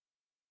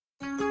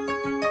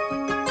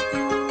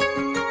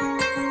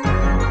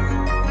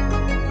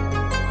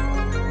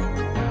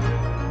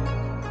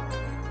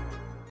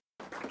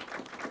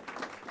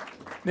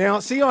Now,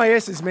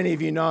 CIS, as many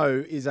of you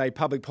know, is a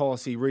public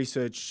policy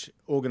research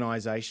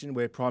organisation.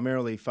 We're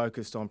primarily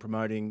focused on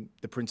promoting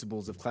the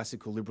principles of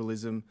classical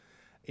liberalism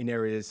in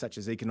areas such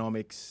as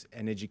economics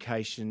and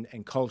education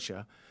and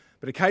culture.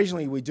 But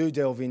occasionally we do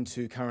delve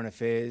into current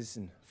affairs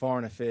and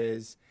foreign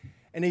affairs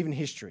and even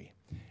history.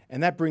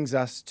 And that brings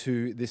us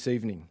to this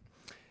evening.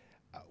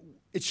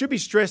 It should be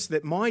stressed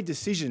that my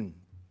decision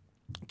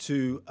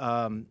to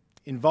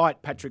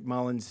invite Patrick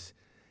Mullins,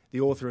 the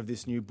author of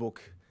this new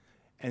book,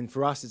 and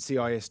for us at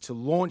CIS to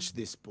launch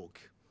this book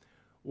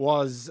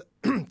was,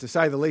 to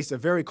say the least, a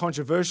very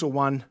controversial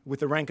one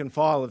with the rank and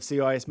file of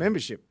CIS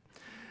membership.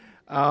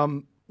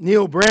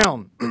 Neil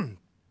Brown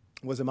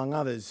was among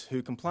others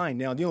who complained.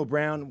 Now, Neil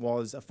Brown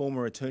was a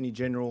former Attorney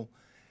General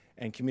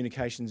and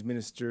Communications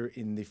Minister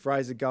in the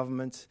Fraser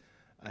government.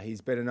 He's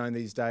better known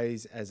these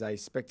days as a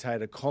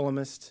Spectator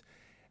columnist,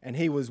 and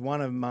he was one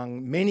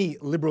among many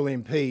Liberal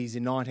MPs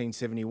in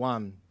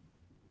 1971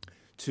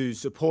 to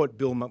support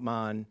Bill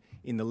McMahon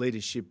in the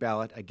leadership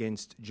ballot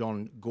against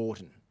John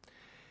Gorton.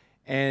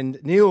 And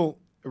Neil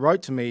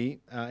wrote to me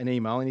an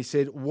email and he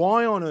said,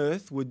 why on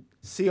earth would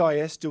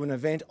CIS do an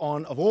event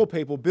on, of all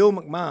people, Bill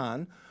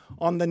McMahon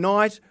on the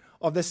night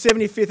of the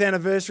 75th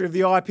anniversary of the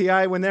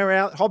IPA when they're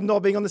out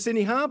hobnobbing on the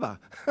Sydney Harbour?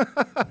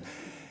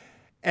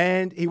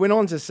 And he went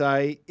on to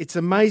say, it's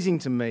amazing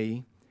to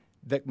me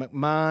that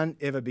McMahon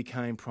ever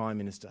became Prime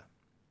Minister.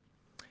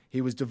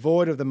 He was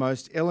devoid of the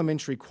most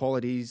elementary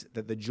qualities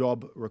that the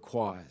job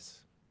requires.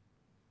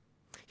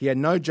 He had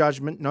no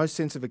judgment, no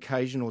sense of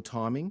occasion or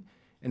timing,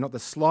 and not the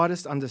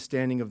slightest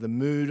understanding of the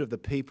mood of the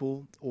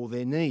people or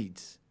their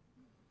needs.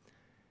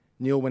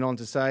 Neil went on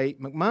to say,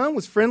 McMahon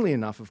was friendly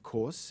enough, of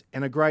course,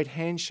 and a great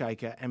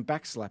handshaker and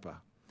backslapper.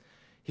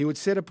 He would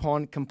set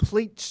upon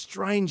complete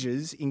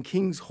strangers in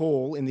King's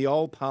Hall in the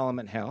old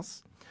Parliament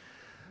House.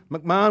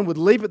 McMahon would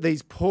leap at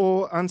these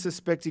poor,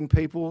 unsuspecting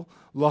people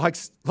like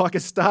a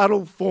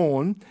startled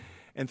fawn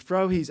and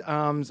throw his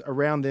arms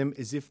around them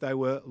as if they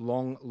were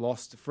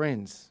long-lost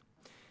friends.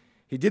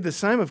 He did the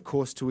same, of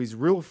course, to his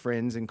real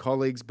friends and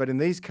colleagues, but in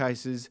these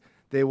cases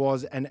there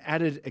was an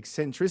added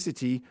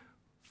eccentricity,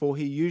 for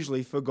he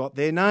usually forgot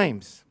their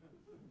names.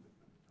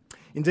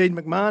 Indeed,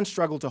 McMahon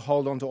struggled to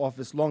hold on to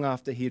office long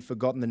after he had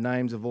forgotten the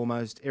names of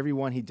almost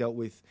everyone he dealt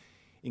with,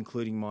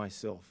 including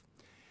myself.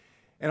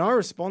 And I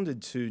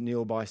responded to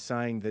Neil by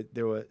saying that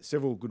there were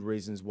several good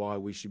reasons why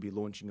we should be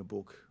launching a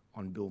book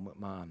on Bill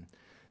McMahon.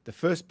 The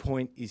first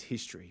point is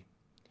history.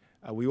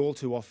 We all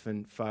too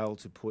often fail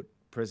to put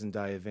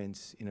present-day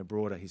events in a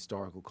broader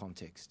historical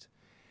context.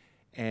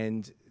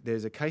 And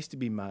there's a case to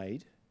be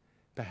made,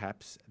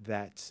 perhaps,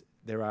 that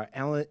there are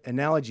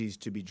analogies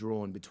to be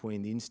drawn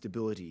between the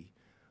instability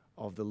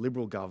of the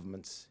Liberal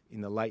governments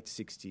in the late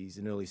 60s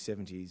and early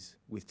 70s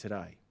with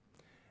today.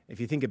 If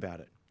you think about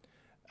it,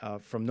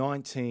 from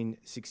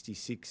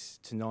 1966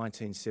 to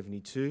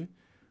 1972,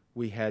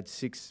 we had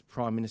 6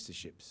 prime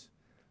ministerships.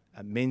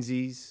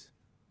 Menzies,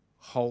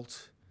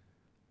 Holt,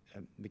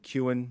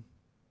 McEwen,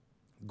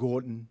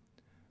 Gorton,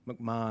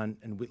 McMahon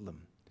and Whitlam.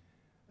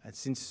 And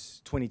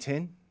since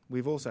 2010,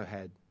 we've also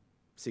had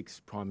 6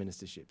 prime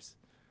ministerships.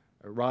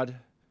 Rudd,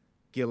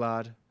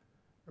 Gillard,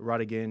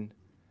 Rudd again,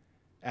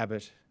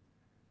 Abbott,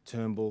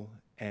 Turnbull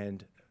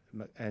and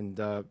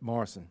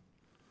Morrison.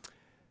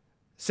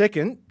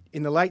 Second,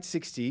 in the late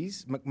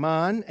 60s,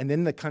 McMahon and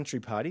then the Country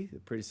Party, the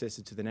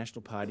predecessor to the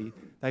National Party,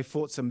 they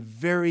fought some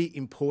very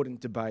important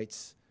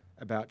debates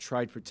about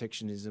trade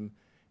protectionism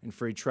and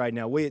free trade.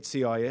 Now, we at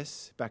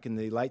CIS, back in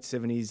the late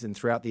 70s and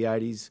throughout the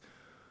 80s,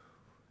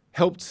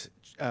 helped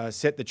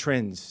set the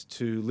trends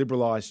to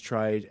liberalise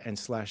trade and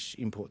slash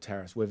import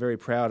tariffs. We're very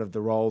proud of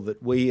the role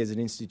that we as an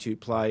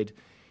institute played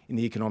in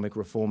the economic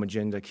reform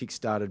agenda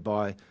kick-started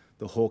by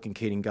the Hawke and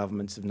Keating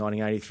governments of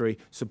 1983,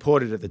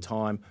 supported at the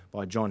time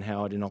by John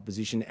Howard in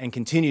opposition and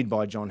continued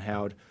by John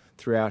Howard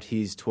throughout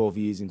his 12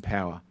 years in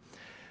power.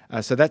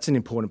 So that's an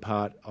important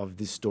part of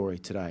this story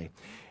today.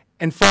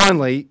 And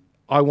finally,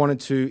 I wanted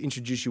to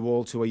introduce you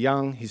all to a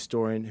young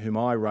historian whom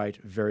I rate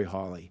very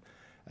highly,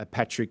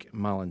 Patrick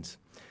Mullins.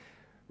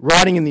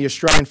 Writing in the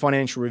Australian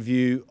Financial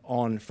Review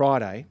on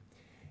Friday,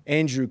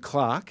 Andrew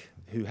Clark,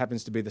 who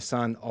happens to be the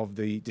son of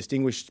the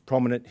distinguished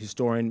prominent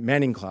historian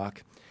Manning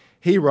Clark,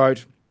 he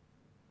wrote,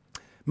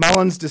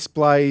 Mullins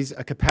displays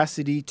a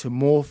capacity to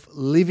morph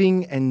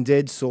living and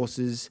dead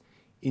sources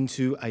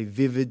into a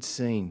vivid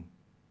scene.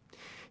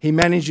 He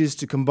manages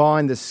to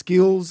combine the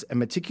skills and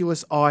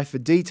meticulous eye for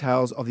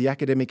details of the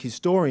academic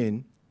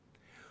historian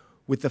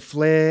with the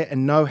flair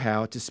and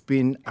know-how to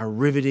spin a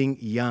riveting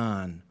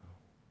yarn,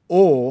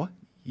 or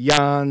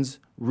yarns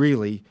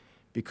really,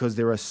 because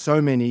there are so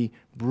many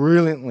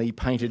brilliantly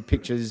painted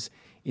pictures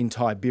in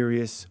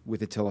Tiberius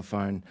with a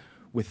telephone.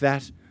 With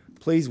that,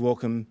 please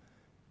welcome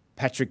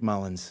Patrick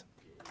Mullins.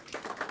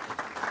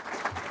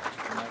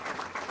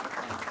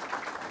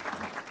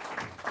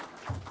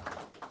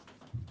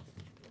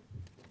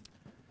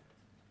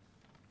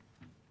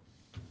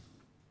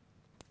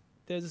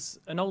 There's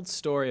an old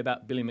story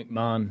about Billy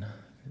McMahon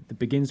that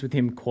begins with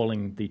him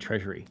calling the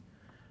Treasury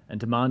and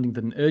demanding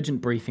that an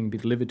urgent briefing be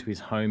delivered to his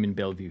home in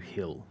Bellevue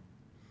Hill.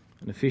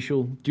 An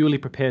official duly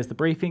prepares the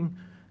briefing,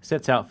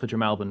 sets out for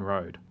Jamalbyn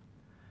Road.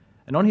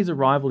 And on his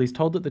arrival, he's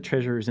told that the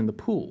Treasurer is in the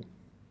pool.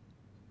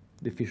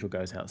 The official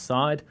goes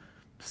outside,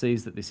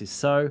 sees that this is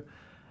so,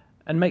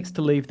 and makes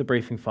to leave the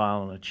briefing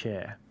file on a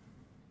chair.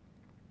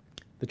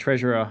 The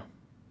Treasurer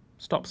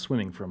stops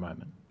swimming for a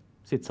moment,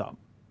 sits up,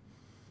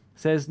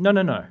 says,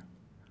 No.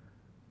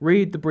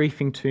 Read the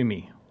briefing to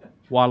me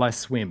while I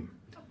swim.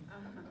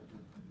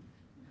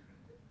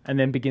 And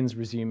then begins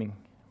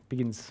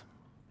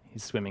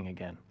his swimming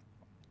again.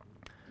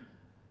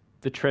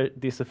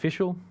 This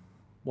official,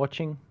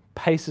 watching,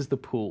 paces the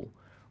pool,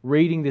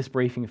 reading this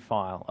briefing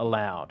file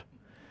aloud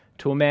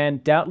to a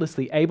man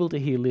doubtlessly able to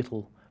hear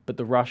little but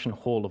the rush and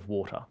haul of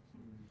water.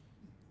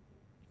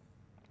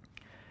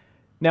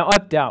 Now, I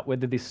doubt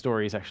whether this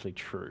story is actually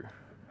true.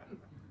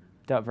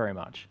 Doubt very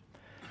much.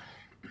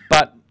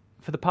 But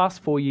for the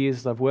past 4 years,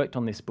 as I've worked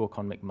on this book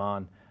on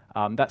McMahon,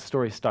 that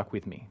story stuck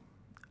with me,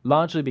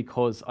 largely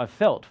because I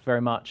felt very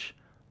much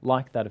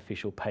like that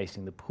official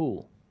pacing the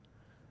pool,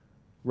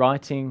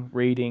 writing,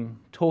 reading,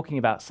 talking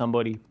about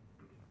somebody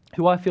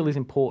who I feel is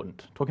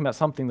important, talking about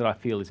something that I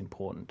feel is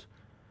important,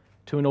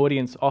 to an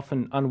audience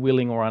often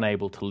unwilling or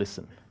unable to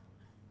listen.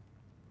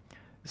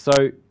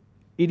 So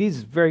it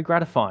is very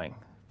gratifying,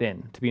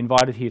 then, to be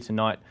invited here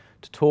tonight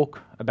to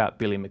talk about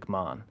Billy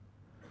McMahon,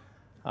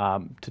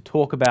 to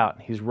talk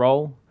about his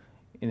role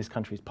in this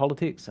country's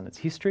politics and its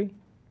history,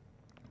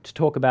 to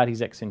talk about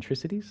his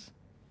eccentricities,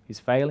 his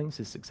failings,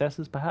 his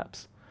successes,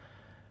 perhaps.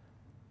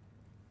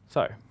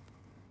 So,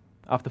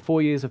 after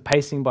 4 years of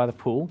pacing by the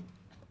pool,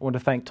 I want to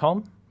thank Tom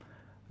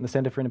and the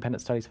Centre for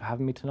Independent Studies for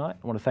having me tonight.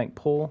 I want to thank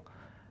Paul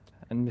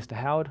and Mr.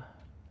 Howard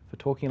for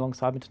talking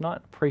alongside me tonight.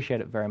 Appreciate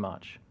it very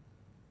much.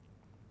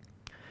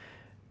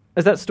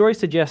 As that story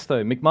suggests,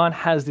 though, McMahon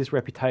has this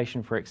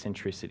reputation for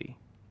eccentricity.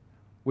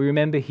 We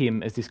remember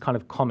him as this kind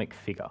of comic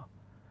figure,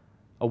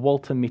 a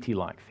Walter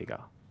Mitty-like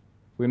figure.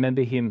 We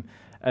remember him,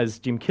 as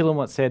Jim Killen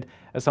once said,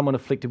 as someone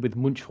afflicted with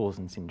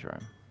Munchausen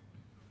syndrome.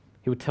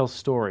 He would tell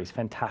stories,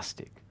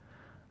 fantastic,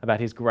 about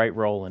his great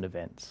role in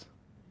events.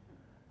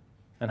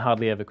 And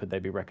hardly ever could they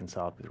be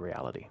reconciled with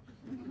reality.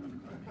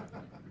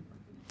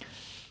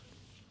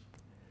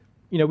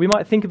 You know, we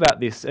might think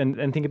about this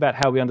and think about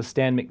how we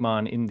understand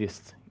McMahon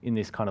in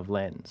this kind of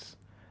lens.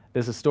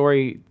 There's a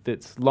story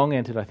that's long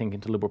entered, I think,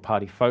 into Liberal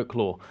Party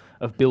folklore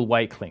of Bill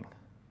Wakeling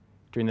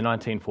during the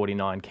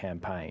 1949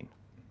 campaign.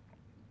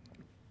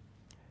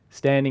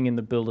 Standing in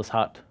the builder's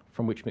hut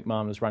from which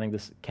McMahon was running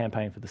this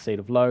campaign for the seat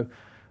of Low,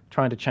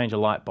 trying to change a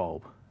light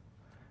bulb.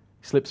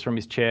 He slips from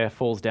his chair,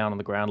 falls down on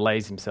the ground,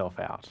 lays himself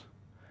out.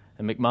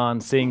 And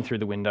McMahon, seeing through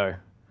the window,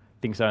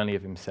 thinks only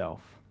of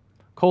himself.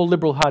 Call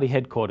Liberal Party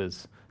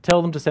headquarters.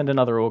 Tell them to send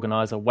another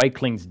organiser.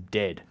 Wakeling's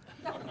dead.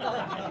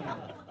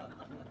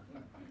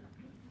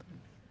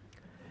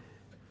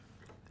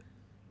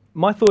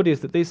 My thought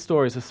is that these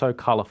stories are so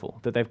colourful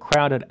that they've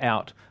crowded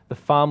out the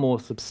far more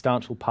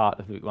substantial part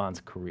of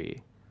McMahon's career.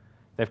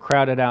 They've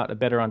crowded out a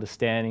better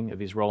understanding of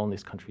his role in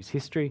this country's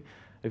history,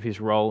 of his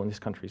role in this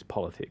country's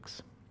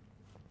politics.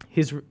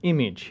 His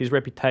image, his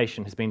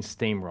reputation has been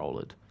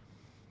steamrolled.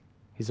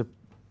 He's a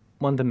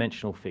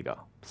one-dimensional figure,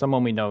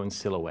 someone we know in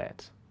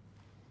silhouette.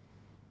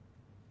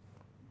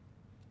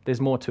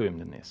 There's more to him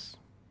than this.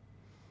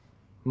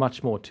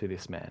 Much more to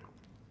this man.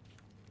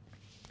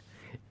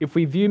 If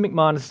we view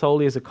McMahon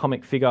solely as a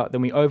comic figure,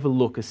 then we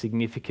overlook a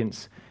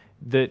significance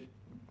that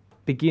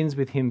begins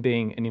with him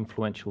being an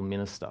influential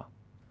minister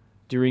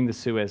during the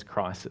Suez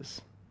Crisis.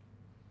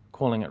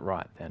 Calling it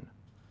right then.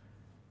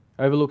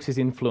 Overlooks his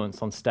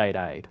influence on state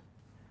aid.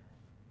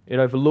 It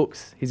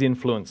overlooks his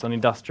influence on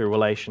industrial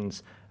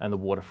relations and the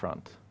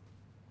waterfront.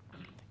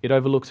 It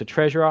overlooks a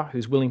treasurer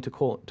who's willing to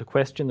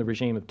question the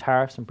regime of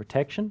tariffs and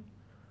protection,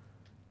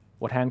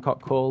 what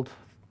Hancock called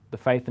the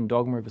faith and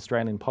dogma of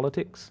Australian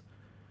politics.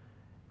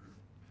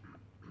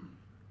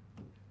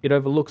 It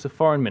overlooks a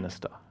foreign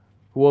minister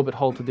who all but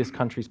halted this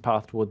country's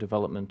path toward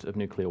development of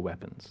nuclear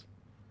weapons.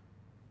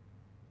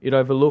 It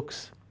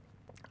overlooks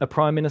a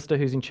Prime Minister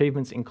whose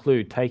achievements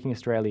include taking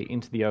Australia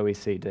into the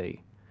OECD,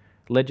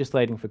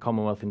 legislating for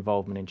Commonwealth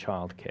involvement in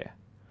childcare,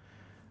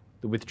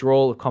 the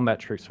withdrawal of combat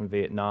troops from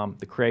Vietnam,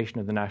 the creation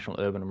of the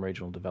National Urban and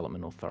Regional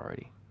Development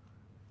Authority.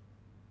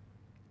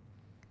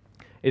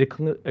 It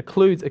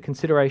includes a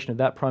consideration of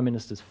that Prime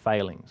Minister's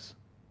failings.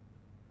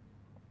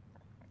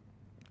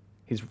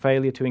 His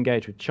failure to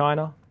engage with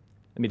China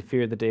amid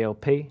fear of the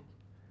DLP,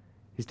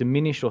 his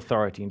diminished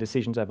authority in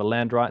decisions over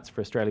land rights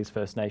for Australia's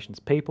First Nations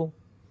people,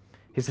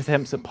 his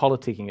attempts at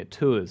politicking at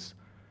tours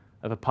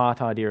of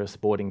apartheid-era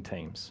sporting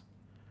teams,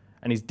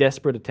 and his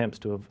desperate attempts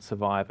to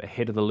survive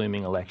ahead of the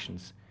looming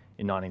elections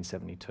in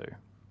 1972.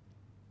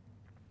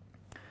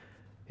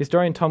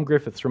 Historian Tom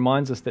Griffiths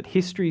reminds us that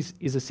history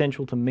is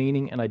essential to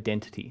meaning and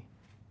identity,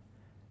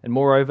 and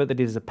moreover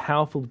that it is a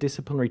powerful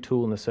disciplinary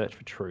tool in the search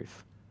for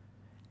truth.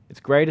 Its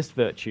greatest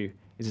virtue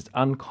is its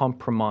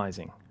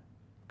uncompromising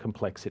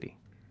complexity.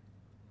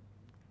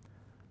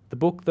 The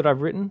book that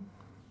I've written,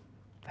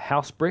 the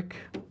house brick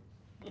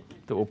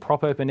that will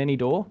prop open any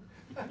door.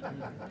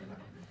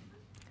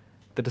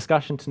 The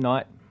discussion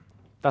tonight,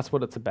 that's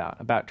what it's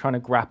about trying to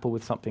grapple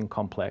with something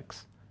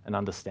complex and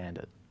understand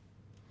it.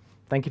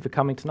 Thank you for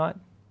coming tonight.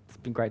 It's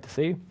been great to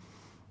see you.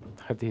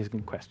 I hope there's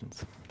some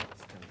questions.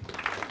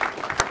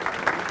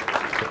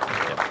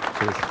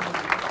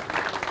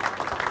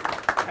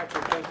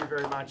 Patrick, thank you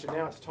very much. And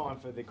now it's time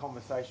for the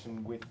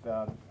conversation with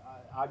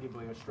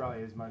arguably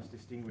Australia's most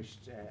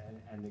distinguished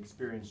and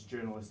experienced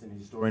journalist and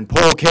historian,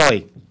 Paul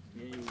Kelly.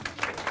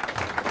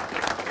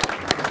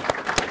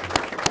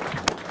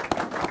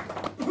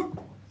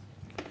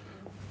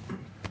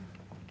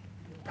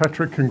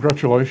 Patrick,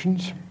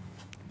 congratulations.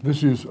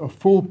 This is a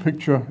full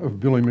picture of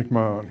Billy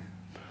McMahon,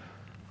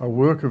 a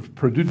work of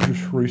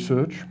prodigious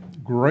research,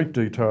 great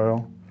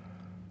detail,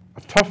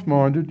 a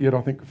tough-minded yet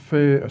I think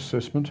fair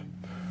assessment,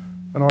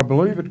 and I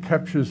believe it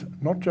captures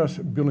not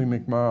just Billy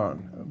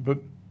McMahon, but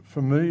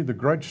for me the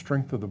great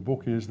strength of the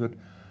book is that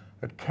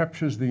it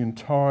captures the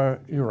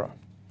entire era.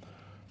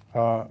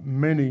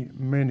 Many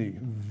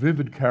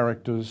vivid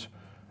characters,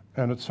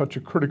 and at such a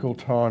critical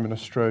time in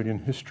Australian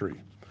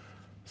history.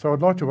 So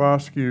I'd like to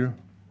ask you,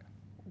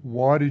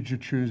 why did you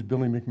choose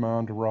Billy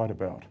McMahon to write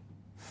about?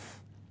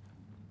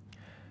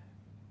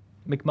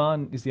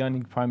 McMahon is the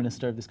only Prime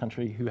Minister of this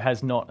country who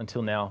has not,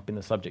 until now, been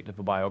the subject of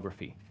a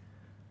biography.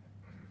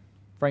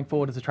 Frank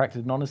Ford has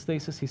attracted an honours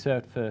thesis. He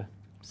served for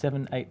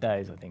 7-8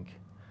 days, I think.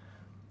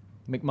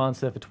 McMahon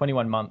served for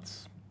 21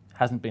 months,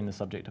 hasn't been the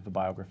subject of a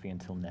biography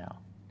until now.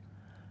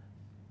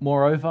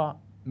 Moreover,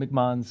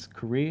 McMahon's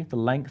career, the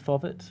length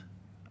of it,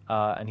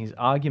 and his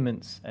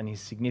arguments and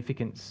his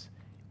significance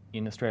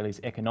in Australia's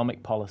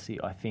economic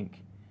policy, I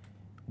think,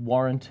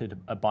 warranted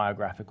a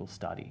biographical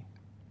study.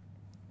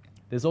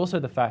 There's also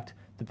the fact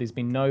that there's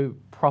been no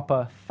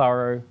proper,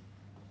 thorough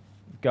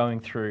going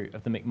through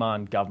of the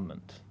McMahon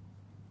government.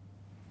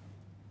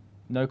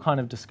 No kind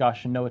of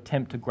discussion, no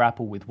attempt to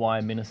grapple with why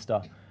a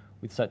minister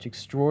with such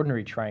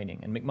extraordinary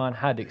training, and McMahon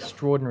had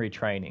extraordinary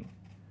training,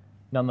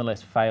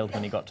 nonetheless failed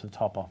when he got to the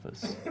top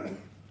office.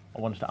 I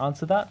wanted to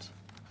answer that.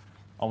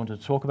 I wanted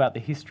to talk about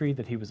the history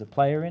that he was a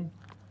player in.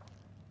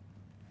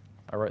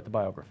 I wrote the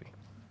biography.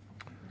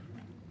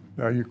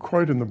 Now, you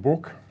quote in the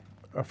book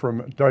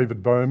from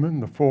David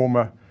Bowman, the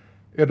former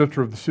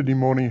editor of the Sydney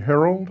Morning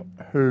Herald,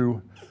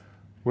 who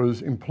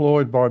was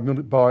employed by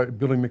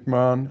Billy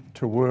McMahon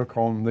to work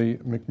on the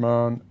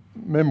McMahon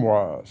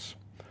memoirs.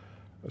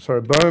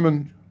 So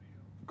Bowman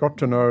got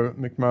to know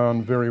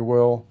McMahon very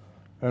well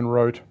and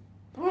wrote,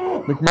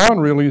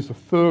 "McMahon really is a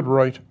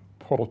third-rate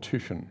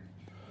politician.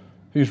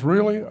 He's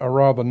really a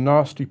rather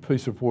nasty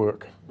piece of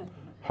work.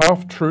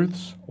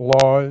 Half-truths,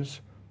 lies,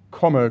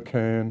 commo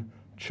can,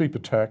 cheap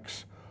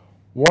attacks.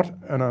 What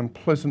an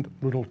unpleasant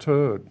little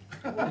turd."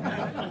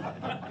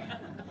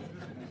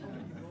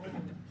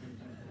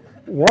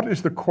 What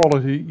is the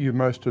quality you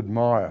most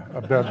admire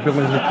about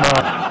Billy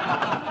McMahon?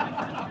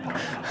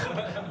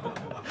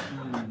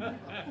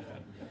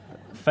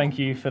 Thank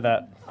you for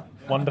that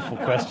wonderful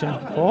question,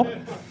 Paul.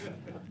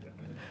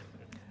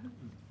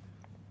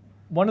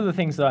 One of the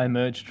things that I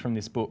emerged from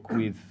this book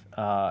with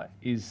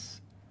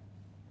is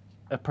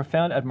a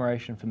profound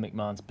admiration for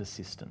McMahon's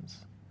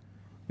persistence.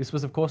 This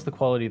was, of course, the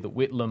quality that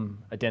Whitlam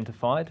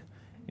identified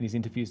in his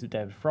interviews with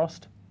David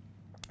Frost,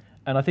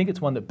 and I think it's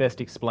one that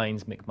best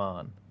explains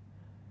McMahon.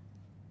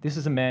 This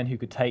is a man who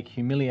could take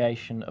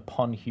humiliation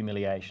upon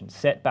humiliation,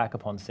 setback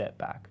upon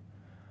setback,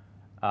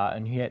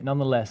 and yet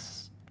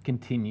nonetheless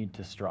continued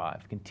to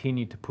strive,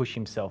 continued to push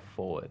himself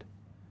forward.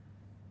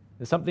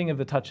 There's something of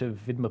a touch of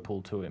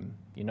Vidmapul to him.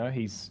 You know,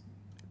 he's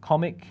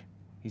comic,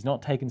 he's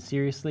not taken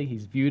seriously,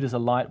 he's viewed as a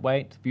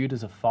lightweight, viewed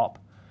as a fop,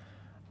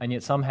 and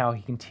yet somehow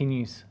he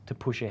continues to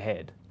push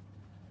ahead.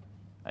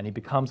 And he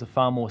becomes a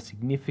far more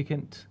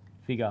significant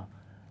figure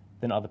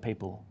than other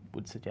people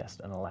would suggest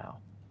and allow.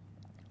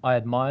 I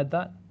admired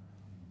that.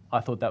 I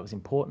thought that was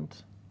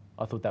important.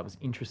 I thought that was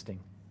interesting.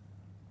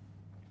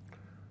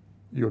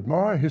 You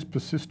admire his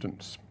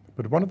persistence,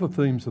 but one of the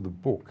themes of the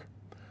book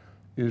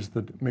is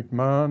that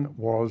McMahon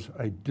was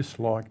a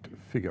disliked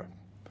figure.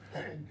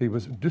 He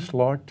was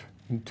disliked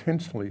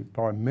intensely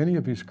by many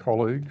of his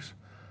colleagues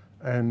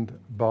and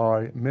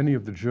by many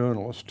of the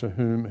journalists to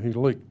whom he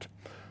leaked.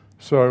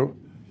 So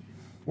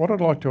what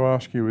I'd like to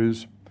ask you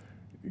is,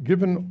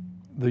 given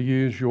the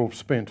years you've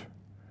spent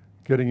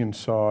getting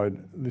inside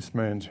this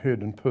man's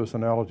head and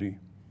personality,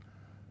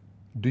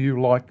 do you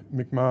like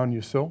McMahon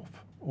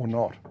yourself or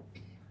not?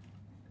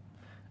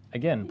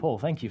 Again, Paul,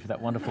 thank you for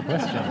that wonderful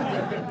question.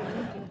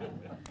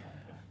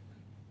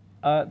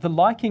 The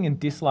liking and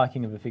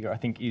disliking of a figure, I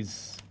think,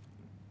 is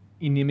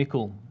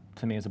inimical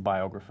to me as a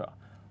biographer.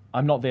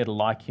 I'm not there to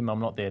like him, I'm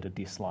not there to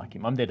dislike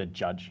him, I'm there to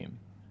judge him.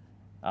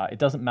 It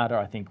doesn't matter,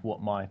 I think,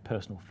 what my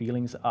personal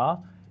feelings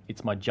are,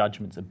 it's my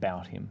judgments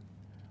about him.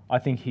 I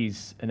think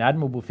he's an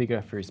admirable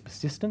figure for his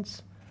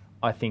persistence.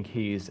 I think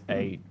he is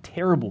a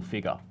terrible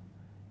figure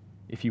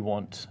if you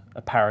want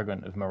a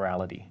paragon of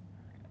morality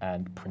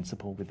and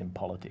principle within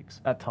politics,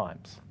 at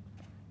times.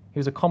 He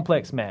was a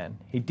complex man.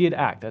 He did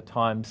act at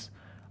times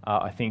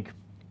I think,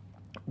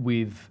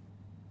 with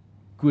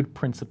good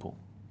principle,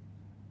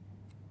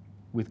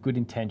 with good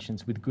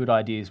intentions, with good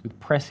ideas, with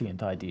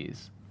prescient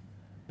ideas.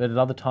 But at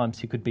other times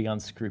he could be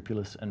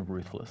unscrupulous and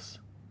ruthless.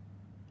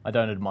 I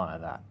don't admire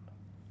that.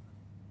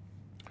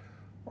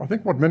 I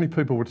think what many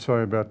people would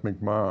say about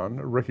McMahon,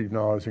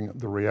 recognising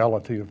the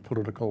reality of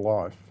political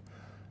life,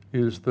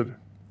 is that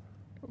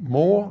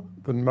more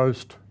than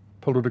most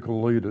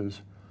political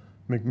leaders,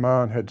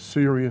 McMahon had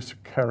serious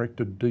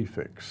character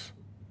defects.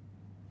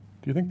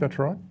 Do you think that's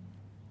right?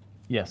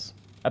 Yes,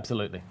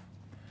 absolutely.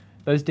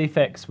 Those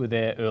defects were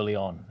there early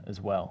on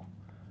as well.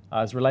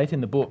 As related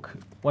in the book,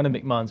 one of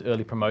McMahon's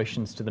early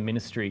promotions to the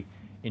ministry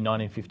in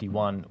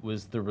 1951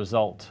 was the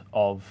result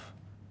of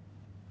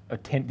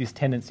this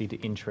tendency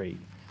to intrigue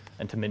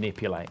and to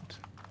manipulate.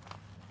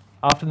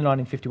 After the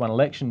 1951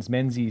 elections,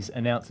 Menzies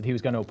announced that he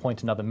was going to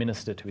appoint another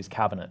minister to his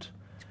cabinet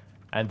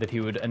and that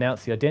he would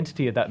announce the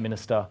identity of that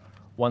minister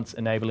once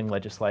enabling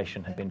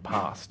legislation had been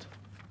passed.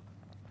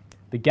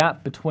 The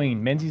gap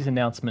between Menzies'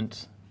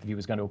 announcement that he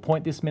was going to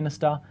appoint this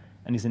minister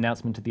and his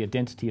announcement of the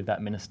identity of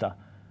that minister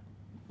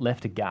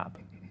left a gap.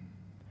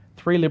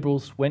 3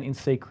 Liberals went in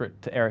secret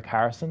to Eric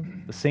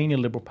Harrison, the senior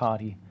Liberal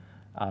Party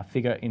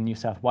figure in New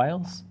South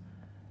Wales,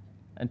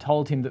 and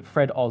told him that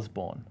Fred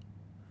Osborne,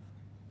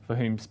 for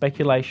whom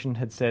speculation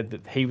had said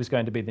that he was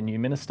going to be the new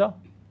minister,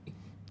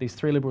 these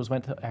 3 Liberals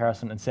went to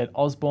Harrison and said,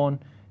 Osborne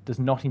does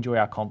not enjoy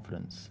our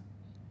confidence.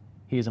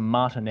 He is a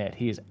martinet.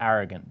 He is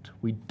arrogant.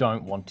 We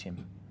don't want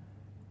him.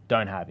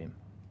 Don't have him.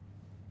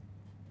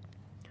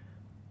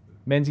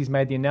 Menzies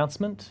made the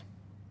announcement.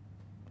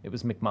 It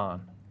was McMahon.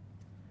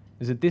 It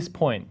was at this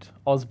point,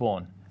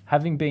 Osborne,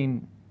 having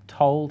been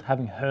told,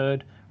 having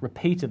heard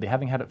repeatedly,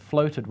 having had it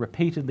floated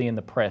repeatedly in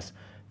the press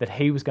that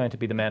he was going to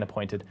be the man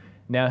appointed,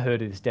 now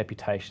heard of this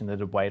deputation that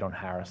had weighed on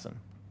Harrison.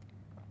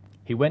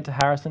 He went to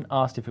Harrison,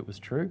 asked if it was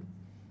true.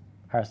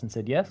 Harrison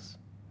said yes.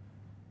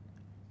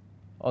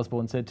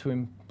 Osborne said to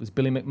him, was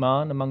Billy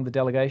McMahon among the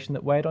delegation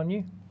that weighed on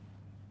you?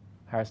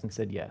 Harrison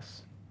said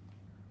yes.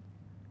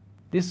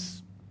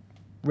 This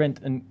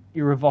rent an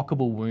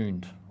irrevocable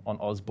wound on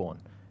Osborne.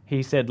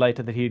 He said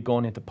later that he had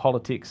gone into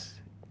politics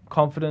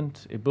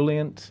confident,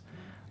 ebullient,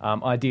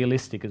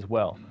 idealistic as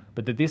well,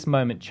 but that this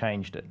moment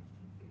changed it.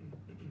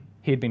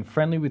 He had been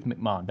friendly with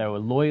McMahon. They were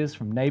lawyers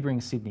from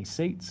neighbouring Sydney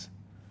seats.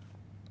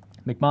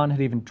 McMahon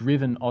had even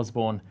driven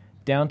Osborne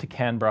down to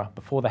Canberra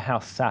before the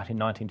House sat in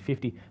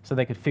 1950 so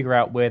they could figure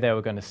out where they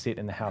were going to sit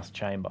in the House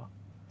chamber.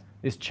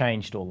 This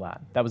changed all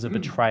that. That was a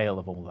betrayal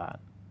of all that.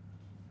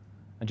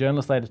 A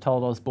journalist later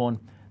told Osborne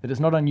that it's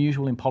not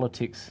unusual in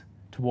politics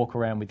to walk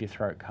around with your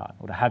throat cut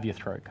or to have your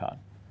throat cut.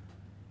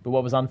 But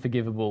what was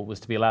unforgivable was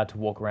to be allowed to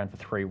walk around for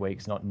 3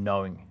 weeks not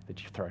knowing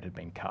that your throat had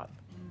been cut.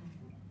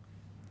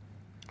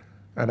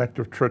 An act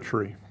of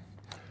treachery.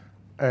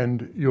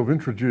 And you've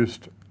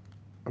introduced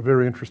a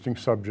very interesting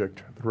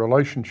subject, the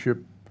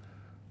relationship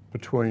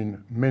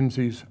between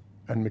Menzies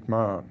and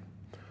McMahon.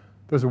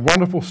 There's a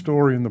wonderful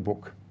story in the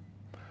book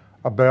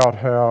about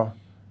how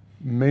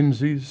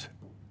Menzies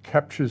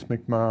captures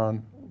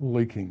McMahon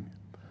leaking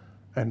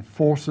and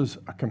forces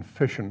a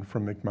confession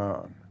from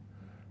McMahon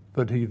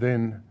that he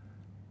then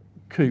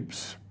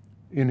keeps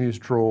in his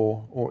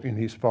drawer or in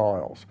his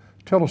files.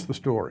 Tell us the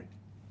story.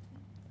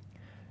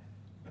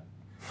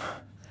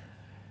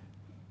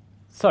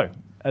 So,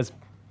 as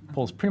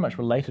Paul's pretty much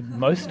related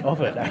most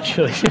of it,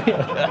 actually.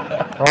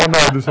 Oh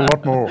no, there's a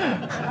lot more.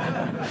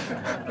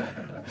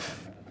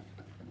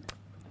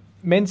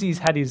 Menzies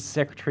had his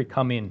secretary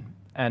come in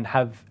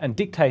and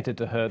dictated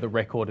to her the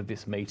record of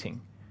this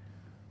meeting,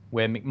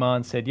 where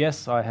McMahon said,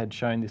 yes, I had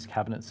shown this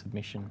cabinet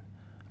submission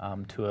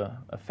to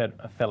a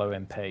fellow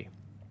MP.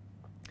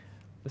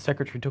 The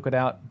secretary took it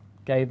out,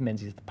 gave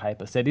Menzies the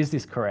paper, said, is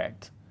this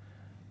correct?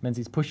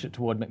 Menzies pushed it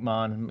toward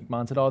McMahon, and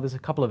McMahon said, oh, there's a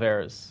couple of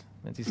errors.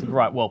 Menzies said,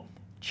 right, well,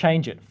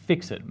 change it,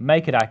 fix it,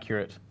 make it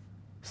accurate,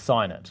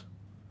 sign it.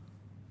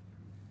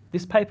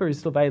 This paper is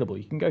still available.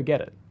 You can go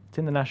get it. It's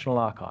in the National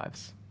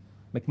Archives.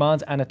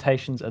 McMahon's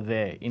annotations are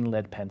there in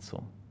lead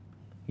pencil.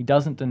 He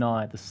doesn't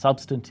deny the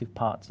substantive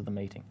parts of the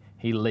meeting.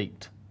 He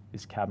leaked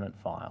this cabinet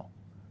file.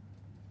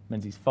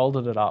 Menzies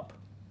folded it up,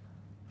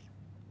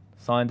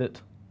 signed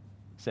it,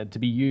 said to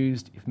be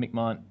used if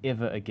McMahon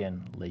ever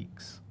again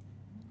leaks.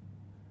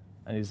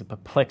 And it is a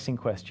perplexing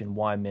question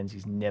why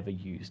Menzies never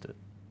used it.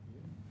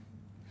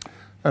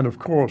 And of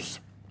course,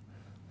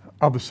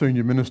 other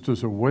senior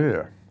ministers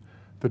aware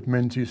that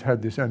Menzies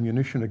had this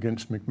ammunition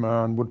against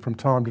McMahon would from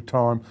time to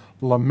time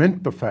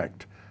lament the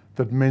fact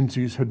that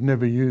Menzies had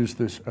never used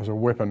this as a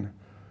weapon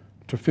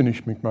to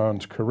finish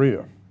McMahon's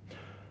career.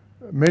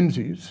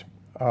 Menzies,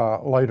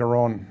 later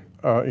on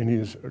in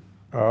his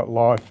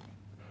life,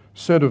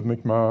 said of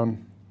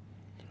McMahon,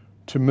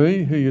 to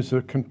me, he is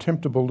a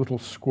contemptible little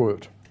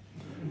squirt.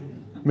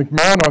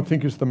 McMahon, I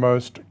think, is the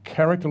most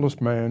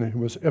characterless man who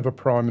was ever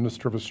Prime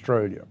Minister of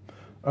Australia.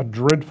 A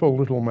dreadful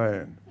little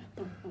man.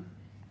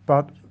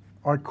 But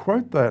I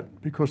quote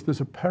that because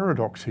there's a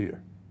paradox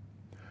here.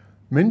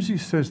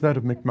 Menzies says that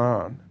of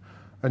McMahon,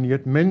 and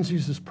yet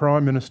Menzies as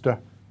Prime Minister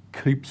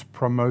keeps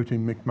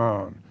promoting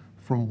McMahon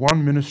from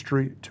one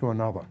ministry to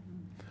another.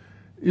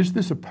 Is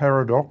this a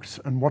paradox,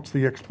 and what's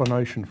the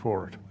explanation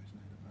for it?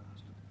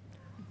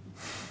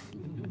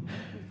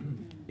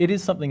 It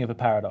is something of a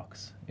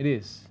paradox. It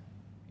is.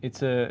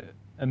 It's a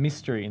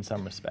mystery in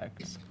some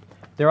respects.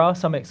 There are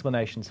some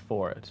explanations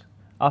for it.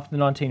 After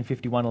the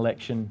 1951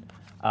 election,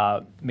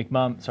 after the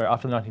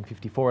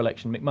 1954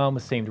 election, McMahon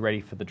was seemed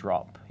ready for the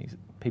drop.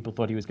 People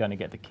thought he was going to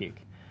get the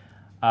kick.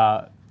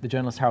 The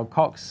journalist Harold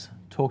Cox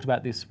talked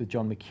about this with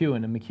John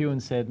McEwen, and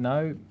McEwen said,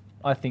 no,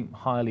 I think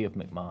highly of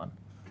McMahon.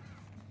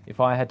 If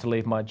I had to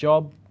leave my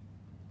job,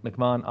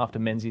 McMahon, after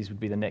Menzies, would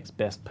be the next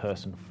best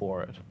person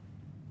for it.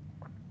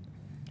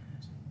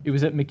 It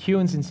was at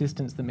McEwen's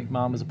insistence that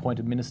McMahon was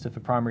appointed Minister for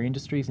Primary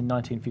Industries in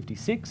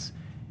 1956.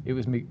 It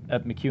was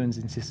at McEwen's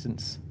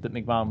insistence that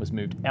McMahon was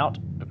moved out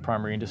of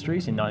primary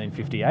industries in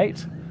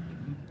 1958.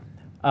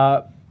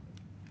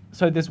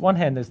 So there's one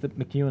hand, there's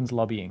McEwen's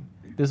lobbying.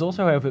 There's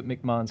also, however,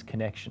 McMahon's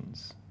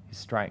connections, his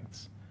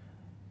strengths.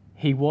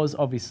 He was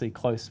obviously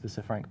close with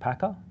Sir Frank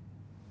Packer.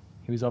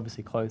 He was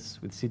obviously close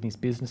with Sydney's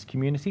business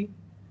community.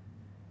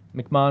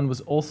 McMahon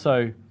was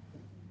also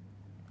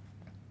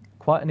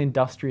quite an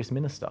industrious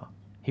minister.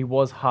 He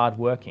was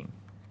hard-working,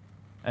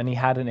 and he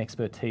had an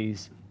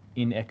expertise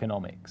in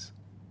economics.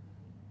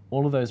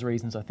 All of those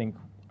reasons, I think,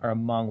 are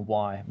among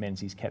why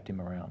Menzies kept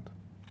him around.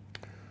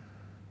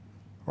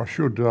 I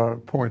should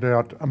point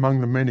out,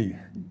 among the many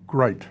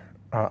great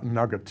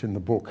nuggets in the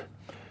book,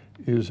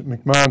 is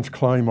McMahon's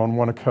claim on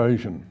one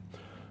occasion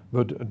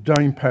that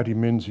Dame Patty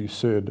Menzies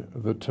said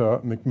that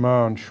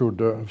McMahon should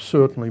have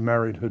certainly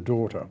married her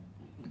daughter.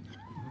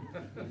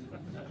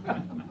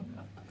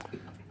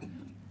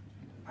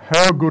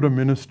 How good a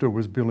minister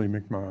was Billy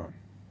McMahon?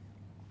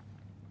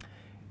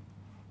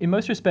 In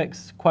most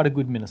respects, quite a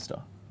good minister.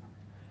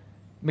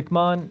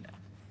 McMahon,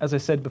 as I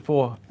said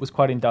before, was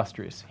quite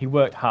industrious. He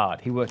worked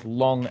hard. He worked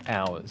long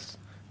hours.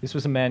 This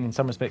was a man, in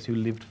some respects, who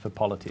lived for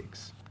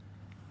politics.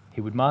 He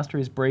would master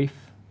his brief,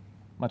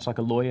 much like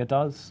a lawyer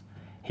does.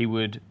 He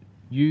would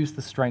use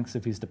the strengths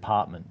of his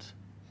department.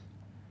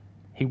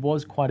 He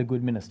was quite a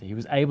good minister. He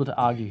was able to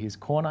argue his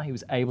corner. He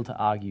was able to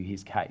argue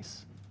his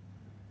case.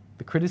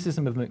 The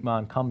criticism of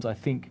McMahon comes, I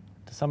think,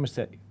 to some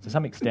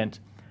extent,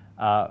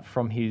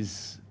 from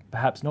his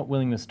perhaps not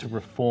willingness to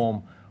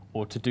reform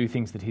or to do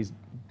things that his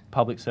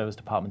public service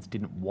departments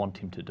didn't want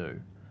him to do.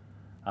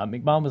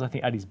 McMahon was, I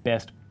think, at his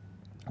best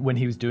when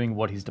he was doing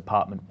what his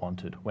department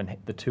wanted, when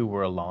the two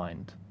were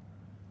aligned.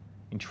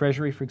 In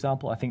Treasury, for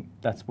example, I think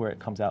that's where it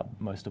comes out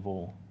most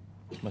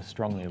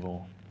strongly of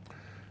all.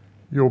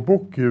 Your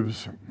book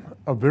gives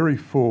a very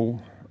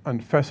full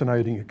and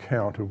fascinating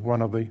account of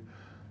one of the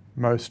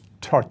most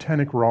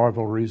titanic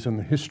rivalries in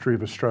the history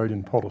of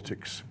Australian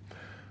politics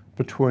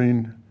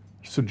between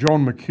Sir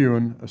John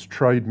McEwen as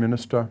Trade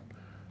Minister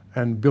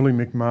and Billy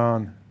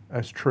McMahon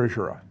as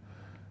Treasurer.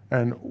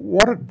 And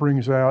what it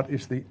brings out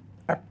is the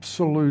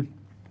absolute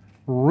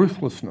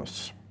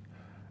ruthlessness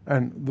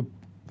and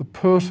the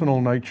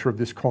personal nature of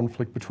this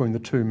conflict between the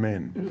two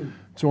men.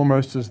 It's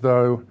almost as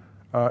though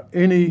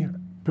any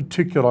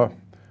particular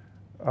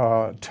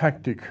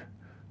tactic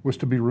was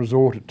to be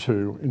resorted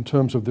to in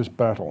terms of this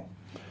battle.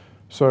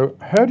 So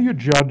how do you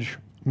judge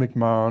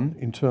McMahon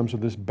in terms of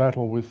this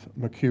battle with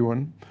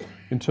McEwen,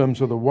 in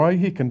terms of the way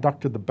he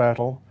conducted the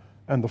battle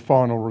and the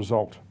final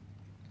result?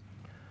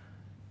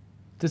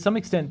 To some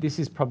extent, this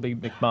is probably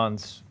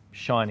McMahon's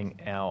shining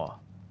hour.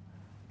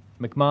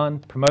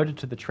 McMahon, promoted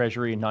to the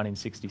Treasury in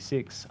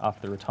 1966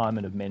 after the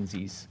retirement of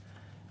Menzies,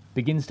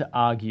 begins to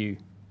argue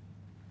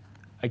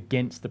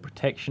against the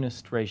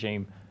protectionist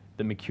regime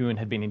that McEwen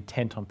had been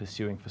intent on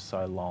pursuing for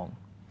so long,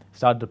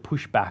 started to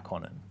push back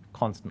on it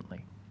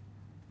constantly.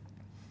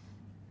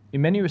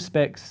 In many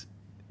respects,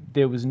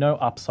 there was no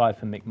upside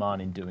for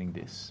McMahon in doing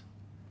this.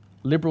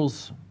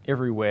 Liberals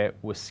everywhere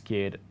were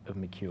scared of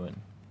McEwen.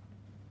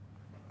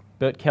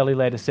 Bert Kelly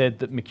later said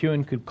that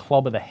McEwen could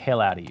clobber the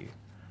hell out of you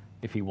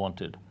if he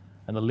wanted,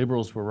 and the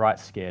Liberals were right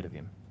scared of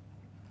him.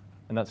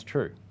 And that's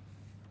true.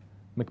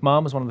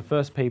 McMahon was one of the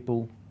first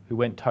people who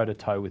went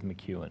toe-to-toe with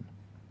McEwen.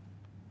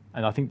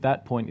 And I think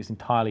that point is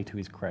entirely to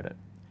his credit.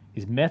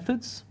 His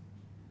methods,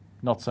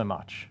 not so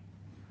much.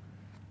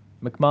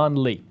 McMahon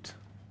leaked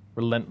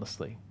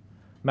relentlessly.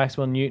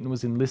 Maxwell Newton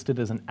was enlisted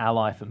as an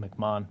ally for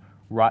McMahon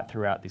right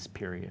throughout this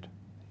period.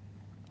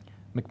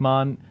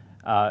 McMahon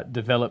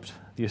developed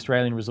the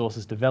Australian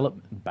Resources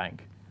Development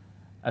Bank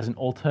as an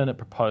alternate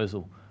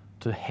proposal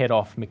to head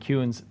off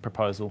McEwen's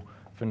proposal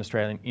for an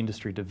Australian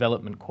Industry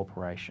Development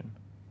Corporation.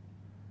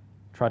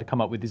 Tried to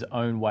come up with his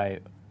own way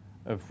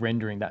of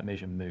rendering that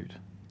measure moot.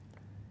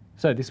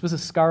 So this was a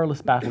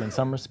scurrilous battle in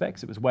some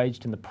respects. It was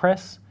waged in the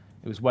press,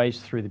 it was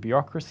waged through the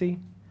bureaucracy,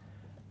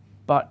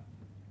 but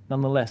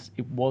nonetheless,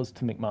 it was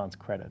to McMahon's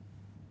credit.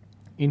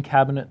 In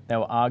Cabinet, they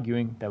were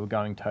arguing, they were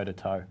going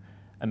toe-to-toe,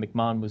 and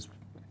McMahon was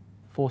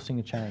forcing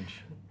a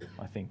change,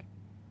 I think.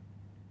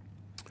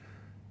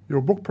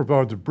 Your book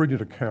provides a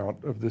brilliant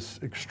account of this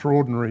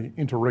extraordinary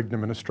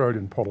interregnum in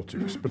Australian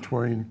politics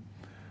between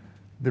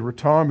the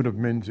retirement of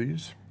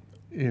Menzies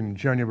in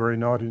January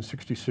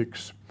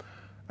 1966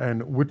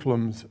 and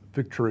Whitlam's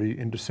victory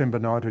in December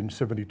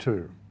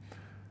 1972,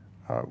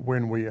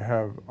 when we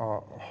have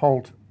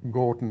Holt,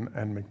 Gorton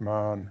and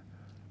McMahon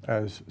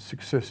as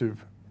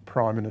successive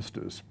Prime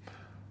Ministers.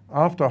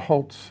 After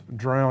Holt's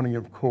drowning,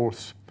 of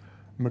course,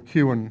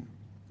 McEwen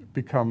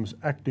becomes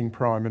acting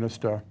Prime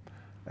Minister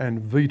and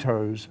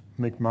vetoes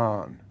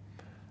McMahon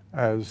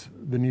as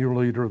the new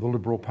leader of the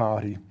Liberal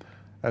Party,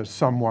 as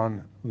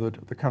someone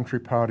that the Country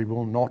Party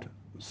will not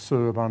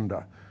serve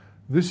under.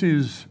 This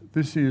is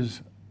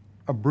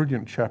a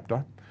brilliant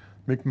chapter.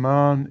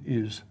 McMahon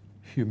is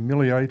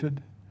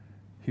humiliated,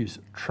 he's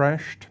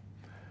trashed.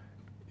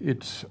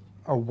 It's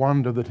a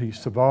wonder that he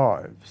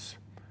survives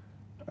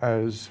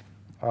as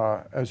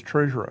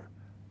Treasurer,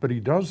 but he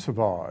does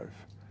survive.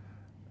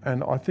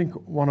 And I think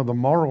one of the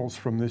morals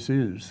from this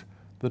is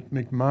that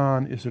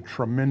McMahon is a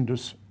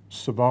tremendous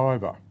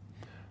survivor.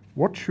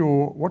 What's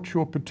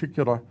your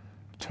particular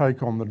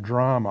take on the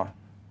drama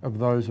of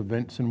those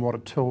events and what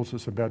it tells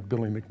us about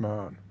Billy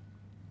McMahon?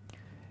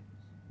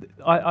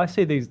 I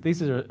see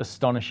these are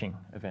astonishing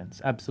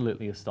events,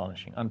 absolutely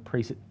astonishing.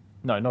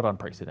 Not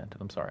unprecedented,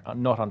 I'm sorry,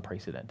 not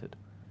unprecedented.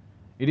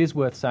 It is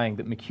worth saying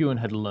that McEwen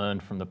had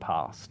learned from the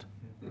past.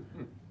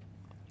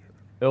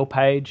 Earl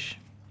Page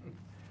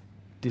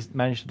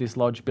managed to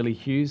dislodge Billy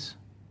Hughes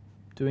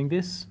doing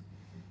this.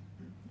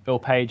 Earl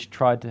Page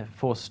tried to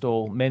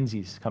forestall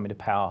Menzies coming to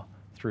power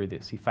through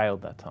this. He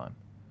failed that time.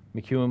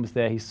 McEwen was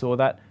there, he saw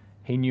that,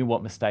 he knew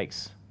what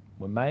mistakes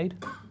were made.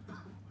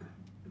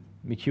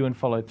 McEwen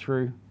followed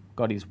through,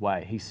 got his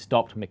way. He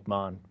stopped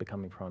McMahon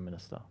becoming Prime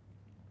Minister.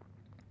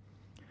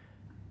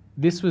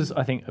 This was,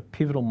 I think, a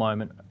pivotal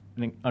moment,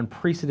 an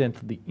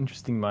unprecedentedly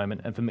interesting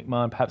moment, and for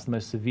McMahon, perhaps the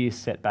most severe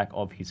setback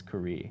of his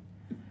career.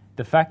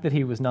 The fact that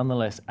he was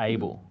nonetheless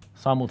able,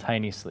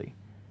 simultaneously,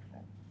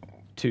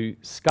 to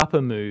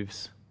scupper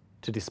moves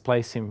to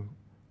displace him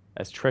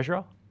as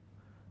Treasurer,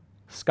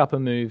 scupper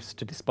moves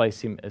to displace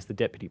him as the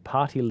Deputy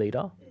Party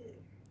Leader,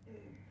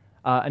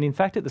 and in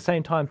fact, at the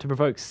same time, to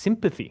provoke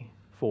sympathy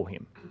for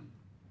him.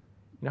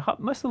 You know,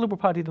 most of the Liberal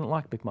Party didn't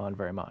like McMahon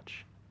very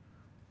much.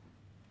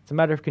 It's a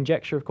matter of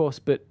conjecture, of course,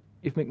 but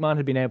if McMahon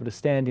had been able to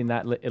stand in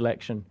that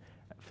election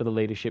for the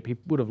leadership, he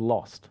would have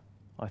lost,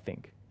 I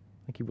think.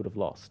 I think he would have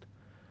lost.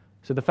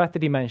 So the fact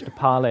that he managed to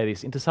parlay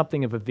this into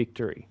something of a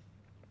victory,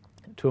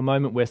 to a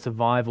moment where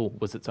survival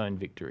was its own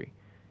victory,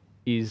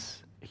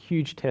 is a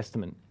huge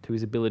testament to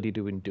his ability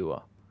to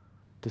endure,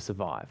 to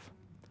survive.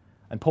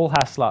 And Paul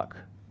Hasluck,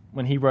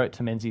 when he wrote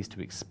to Menzies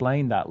to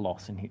explain that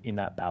loss in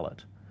that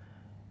ballot,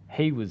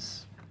 he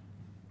was,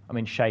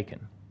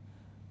 shaken.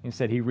 He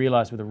said he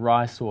realised with a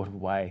wry sort of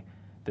way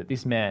that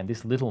this man,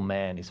 this little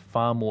man, is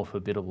far more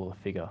formidable a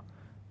figure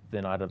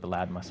than I'd have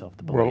allowed myself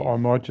to believe. Well, I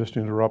might just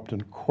interrupt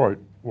and quote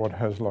what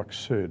Hasluck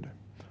said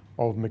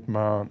of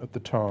McMahon at the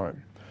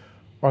time.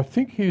 I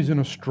think he's in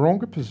a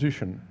stronger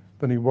position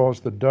than he was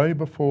the day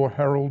before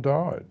Harold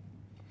died.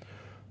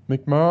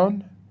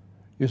 McMahon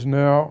is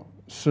now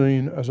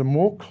seen as a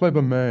more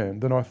clever man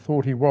than I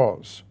thought he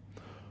was,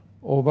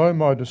 although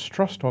my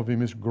distrust of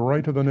him is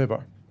greater than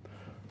ever,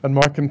 and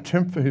my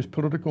contempt for his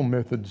political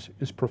methods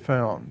is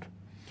profound.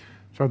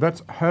 So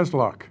that's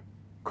Hasluck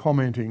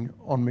commenting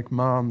on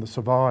McMahon the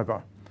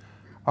survivor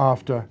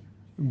after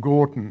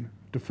Gorton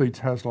defeats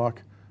Hasluck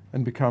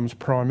and becomes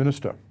Prime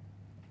Minister.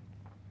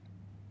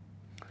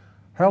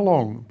 How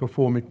long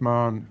before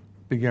McMahon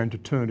began to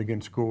turn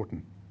against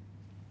Gorton?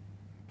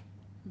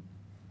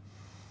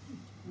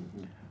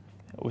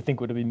 I would think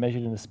it would have been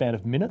measured in the span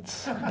of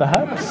minutes,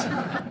 perhaps.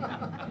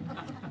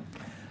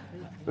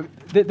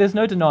 There's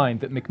no denying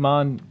that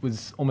McMahon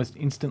was almost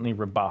instantly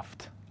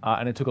rebuffed,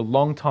 and it took a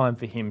long time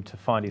for him to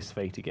find his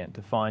feet again,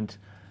 to find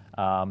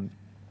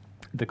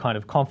the kind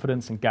of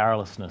confidence and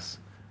garrulousness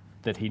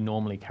that he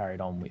normally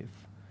carried on with.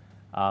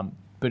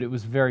 But it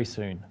was very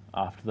soon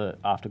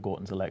after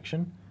Gorton's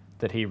election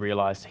that he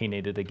realised he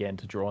needed again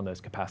to draw on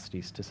those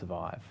capacities to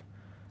survive.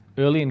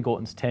 Early in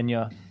Gorton's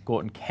tenure,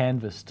 Gorton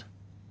canvassed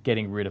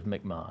getting rid of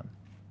McMahon,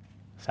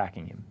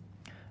 sacking him,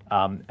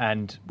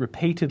 and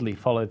repeatedly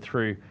followed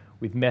through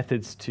with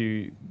methods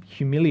to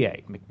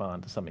humiliate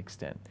McMahon to some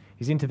extent.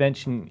 His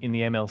intervention in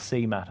the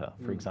MLC matter,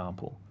 for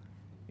example,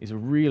 is a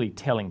really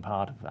telling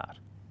part of that.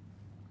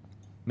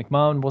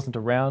 McMahon wasn't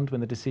around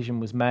when the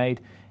decision was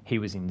made. He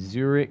was in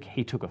Zurich.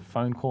 He took a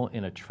phone call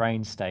in a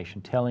train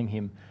station telling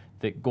him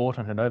that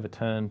Gorton had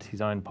overturned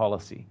his own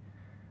policy.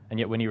 And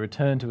yet when he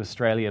returned to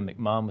Australia,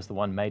 McMahon was the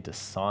one made to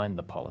sign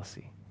the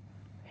policy.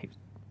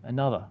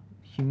 Another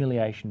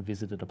humiliation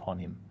visited upon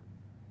him.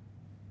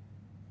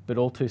 But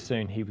all too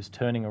soon, he was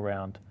turning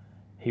around.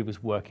 He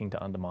was working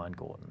to undermine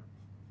Gorton.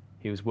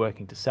 He was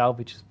working to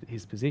salvage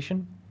his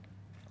position,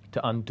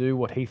 to undo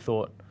what he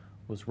thought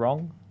was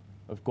wrong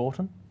of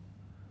Gorton,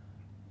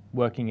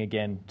 working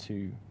again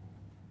to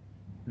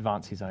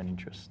advance his own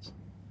interests.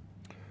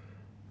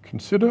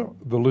 Consider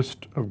the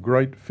list of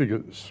great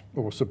figures,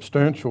 or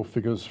substantial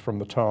figures from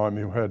the time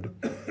who had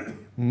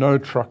no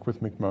truck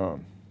with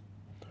McMahon.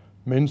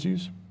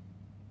 Menzies,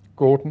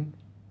 Gorton,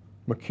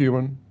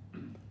 McEwen,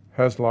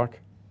 Hasluck,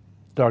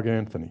 Doug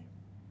Anthony.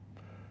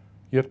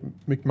 Yet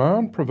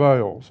McMahon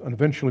prevails and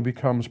eventually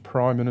becomes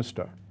Prime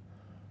Minister.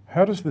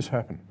 How does this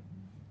happen?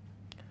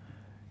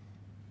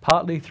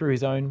 Partly through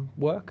his own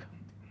work,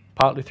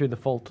 partly through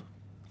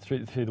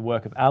the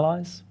work of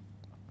allies,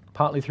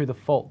 partly through the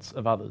faults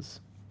of others.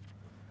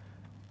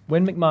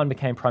 When McMahon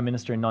became Prime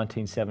Minister in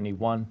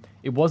 1971,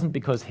 it wasn't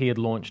because he had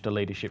launched a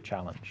leadership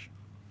challenge.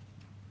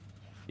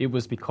 It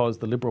was because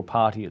the Liberal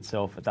Party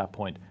itself at that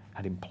point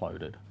had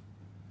imploded.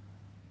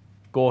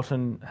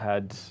 Gorton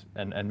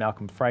and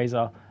Malcolm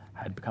Fraser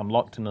had become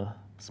locked in a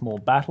small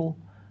battle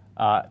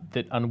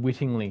that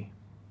unwittingly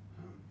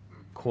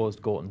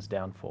caused Gorton's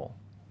downfall.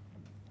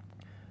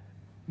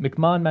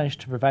 McMahon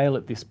managed to prevail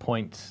at this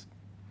point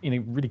in a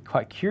really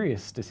quite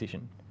curious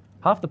decision.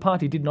 Half the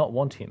party did not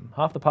want him.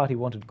 Half the party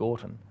wanted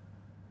Gorton.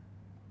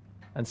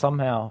 And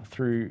somehow,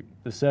 through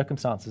the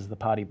circumstances of the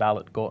party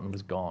ballot, Gorton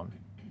was gone.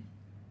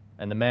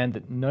 And the man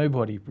that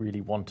nobody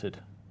really wanted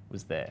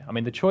was there. I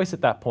mean, the choice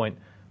at that point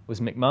was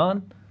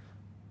McMahon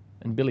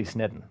and Billy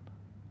Snedden.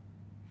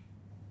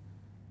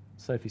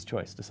 Sophie's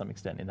choice, to some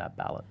extent, in that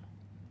ballot.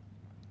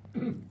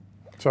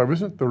 So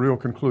isn't the real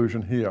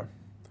conclusion here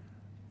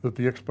that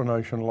the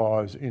explanation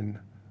lies in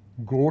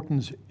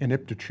Gorton's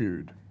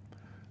ineptitude,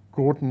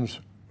 Gorton's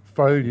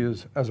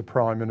failures as a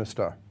Prime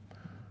Minister,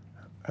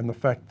 and the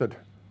fact that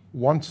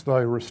once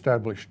they were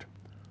established,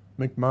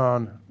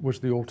 McMahon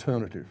was the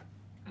alternative?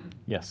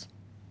 Yes,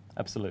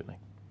 absolutely.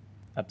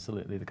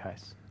 Absolutely the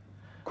case.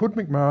 Could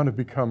McMahon have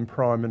become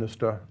Prime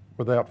Minister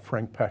without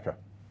Frank Packer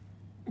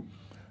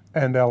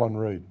and Alan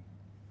Reid?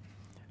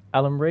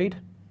 Alan Reid?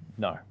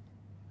 No,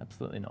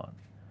 absolutely not.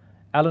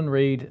 Alan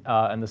Reid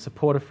and the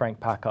support of Frank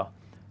Packer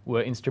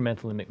were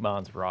instrumental in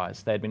McMahon's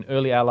rise. They had been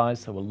early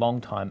allies, they were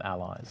long-time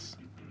allies.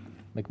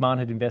 McMahon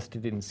had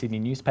invested in Sydney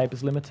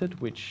Newspapers Limited,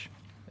 which,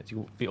 as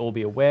you'll all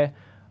be aware,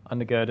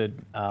 undergirded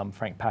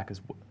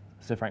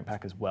Sir Frank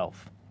Packer's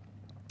wealth.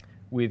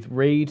 With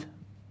Reid,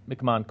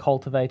 McMahon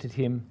cultivated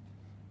him,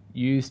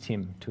 used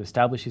him to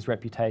establish his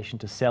reputation,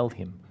 to sell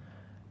him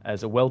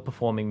as a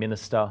well-performing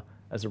minister,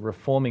 as a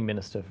reforming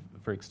minister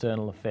for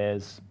external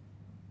affairs.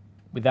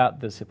 Without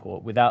the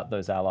support, without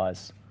those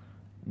allies,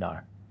 no,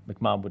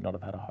 McMahon would not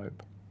have had a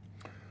hope.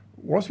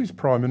 Was his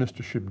Prime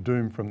Ministership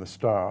doomed from the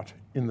start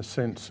in the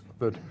sense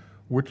that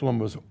Whitlam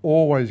was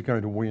always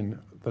going to win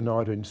the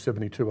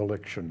 1972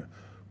 election?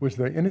 Was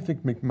there anything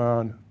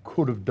McMahon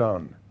could have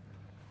done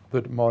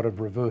that might have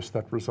reversed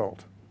that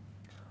result?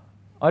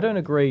 I don't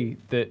agree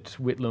that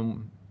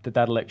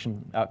that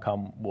election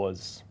outcome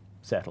was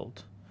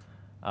settled.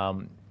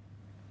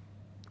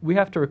 We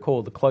have to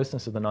recall the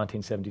closeness of the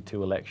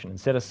 1972 election and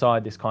set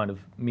aside this kind of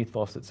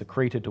mythos that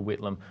secreted to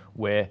Whitlam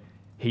where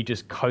he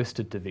just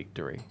coasted to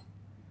victory.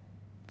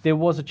 There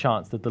was a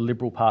chance that the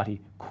Liberal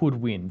Party could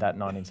win that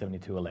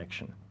 1972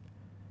 election.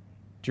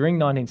 During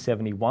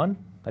 1971,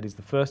 that is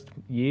the first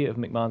year of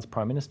McMahon's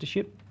Prime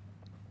Ministership,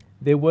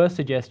 there were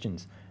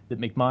suggestions that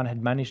McMahon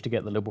had managed to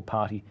get the Liberal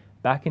Party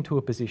back into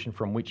a position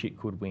from which it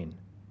could win.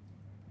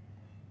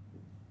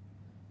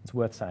 It's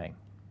worth saying.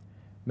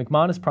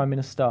 McMahon as Prime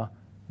Minister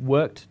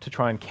worked to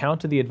try and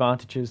counter the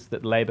advantages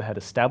that Labor had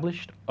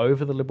established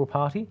over the Liberal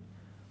Party,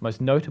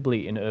 most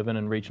notably in urban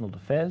and regional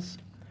affairs.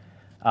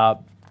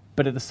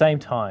 But at the same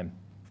time,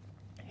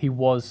 he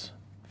was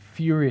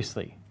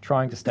furiously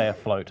trying to stay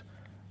afloat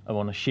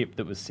on a ship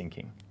that was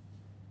sinking.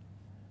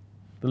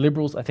 The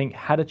Liberals, I think,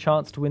 had a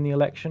chance to win the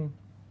election.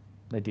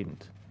 They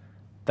didn't.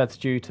 That's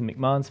due to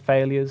McMahon's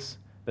failures.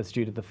 That's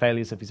due to the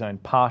failures of his own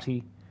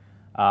party.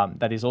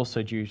 That is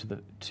also due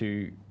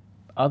to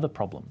other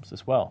problems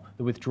as well.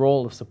 The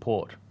withdrawal of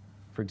support,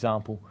 for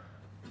example,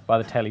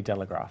 by the Daily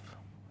Telegraph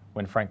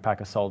when Frank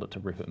Packer sold it to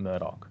Rupert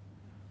Murdoch.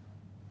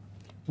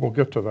 We'll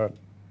get to that.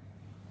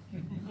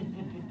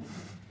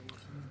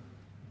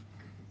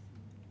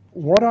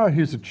 What are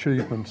his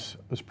achievements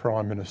as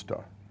Prime Minister?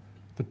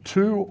 The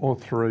 2 or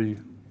 3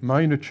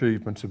 main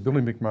achievements of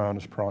Billy McMahon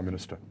as Prime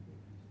Minister?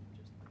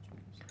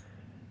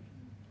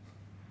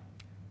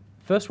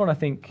 First one, I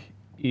think,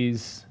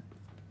 is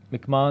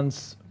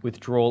McMahon's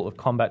withdrawal of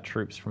combat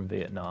troops from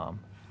Vietnam.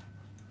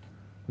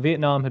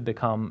 Vietnam had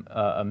become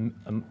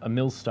a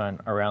millstone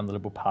around the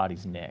Liberal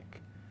Party's neck.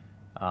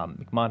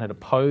 McMahon had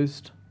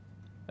opposed,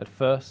 at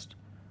first,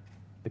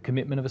 the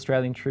commitment of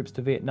Australian troops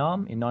to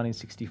Vietnam in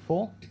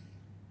 1964.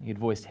 He had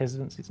voiced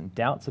hesitancies and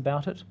doubts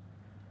about it.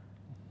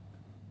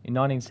 In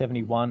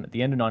 1971, at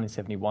the end of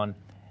 1971,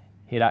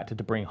 he had acted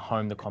to bring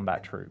home the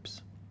combat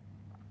troops.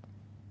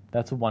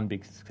 That's one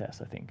big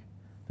success, I think.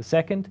 The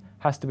second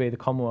has to be the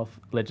Commonwealth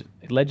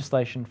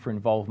legislation for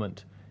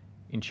involvement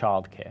in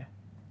childcare.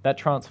 That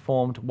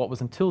transformed what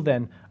was until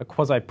then a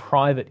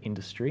quasi-private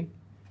industry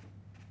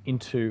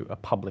into a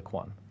public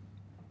one.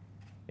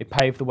 It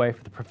paved the way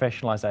for the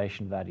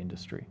professionalisation of that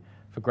industry,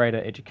 for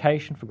greater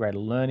education, for greater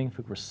learning,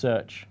 for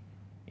research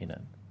in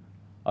it.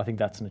 I think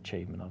that's an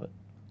achievement of it.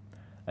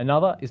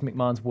 Another is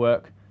McMahon's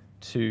work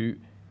to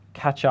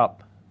catch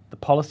up the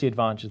policy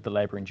advantages that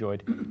Labor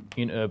enjoyed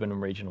in urban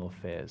and regional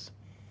affairs.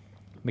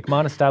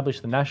 McMahon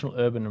established the National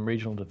Urban and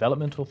Regional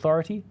Development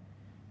Authority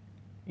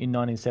in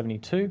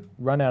 1972,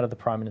 run out of the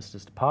Prime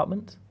Minister's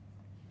Department.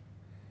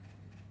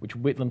 which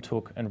Whitlam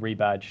took and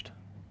rebadged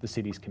the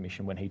city's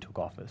commission when he took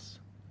office.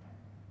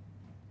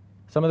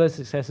 Some of those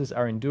successes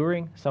are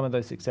enduring, some of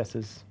those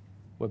successes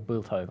were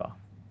built over.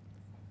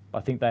 I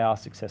think they are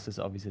successes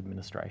of his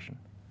administration.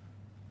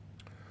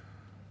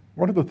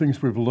 One of the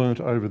things we've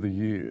learnt over the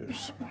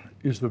years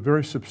is the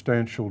very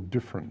substantial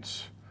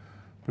difference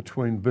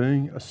between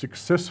being a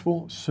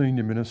successful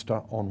senior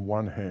minister on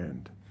one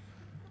hand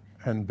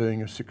and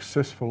being a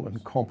successful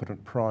and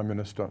competent Prime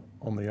Minister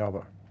on the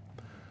other.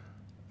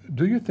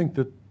 Do you think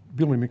that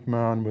Billy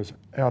McMahon was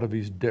out of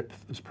his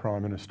depth as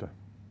Prime Minister?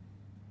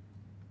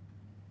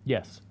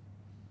 Yes.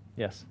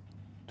 Yes.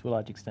 To a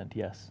large extent,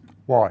 yes.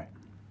 Why?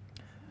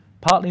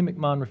 Partly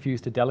McMahon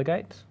refused to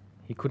delegate.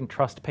 He couldn't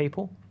trust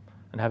people.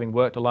 And having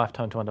worked a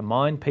lifetime to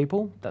undermine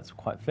people, that's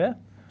quite fair.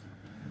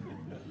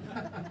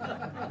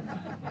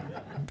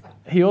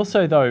 He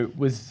also, though,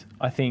 was,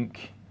 I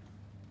think,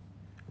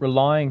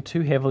 relying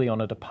too heavily on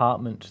a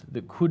department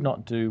that could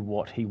not do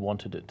what he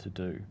wanted it to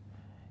do.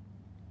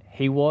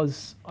 He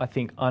was, I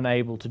think,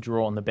 unable to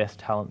draw on the best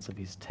talents of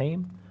his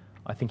team.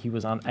 I think he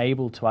was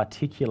unable to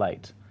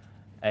articulate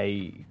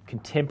a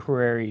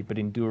contemporary but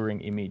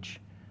enduring image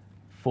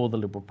for the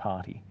Liberal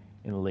Party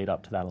in the lead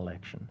up to that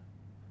election.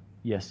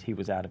 Yes, he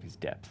was out of his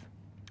depth.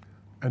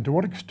 And to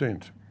what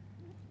extent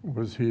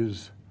was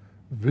his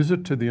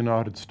visit to the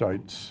United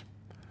States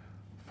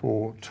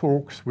for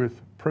talks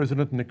with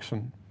President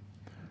Nixon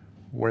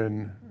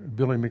when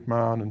Billy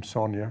McMahon and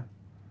Sonia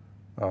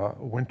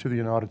went to the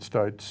United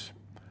States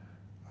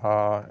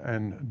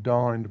and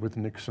dined with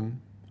Nixon,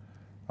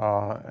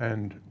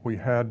 and we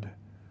had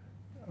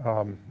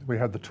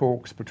the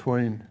talks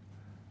between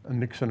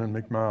Nixon and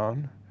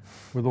McMahon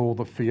with all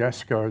the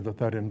fiasco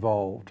that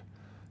involved.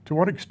 To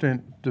what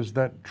extent does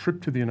that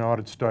trip to the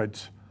United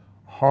States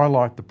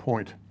highlight the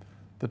point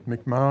that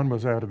McMahon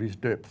was out of his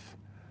depth,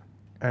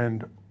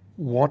 and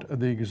what are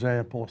the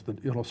examples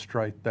that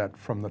illustrate that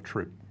from the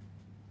trip?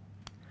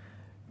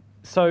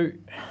 So,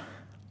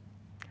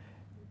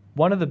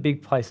 one of the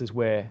big places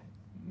where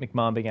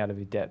McMahon being out of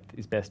his depth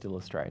is best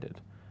illustrated,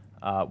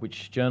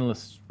 which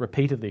journalists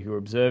repeatedly who are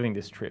observing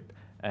this trip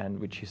and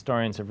which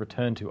historians have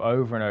returned to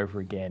over and over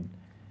again,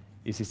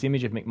 is this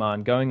image of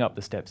McMahon going up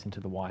the steps into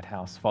the White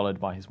House, followed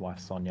by his wife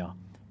Sonia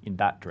in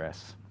that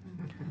dress.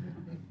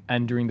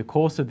 And during the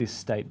course of this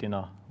state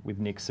dinner with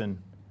Nixon,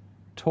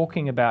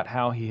 talking about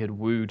how he had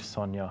wooed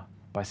Sonia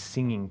by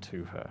singing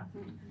to her.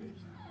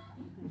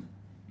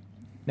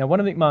 Now, one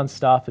of McMahon's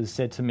staffers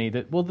said to me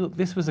that, well,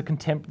 this was a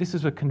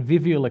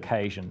convivial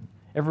occasion.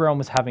 Everyone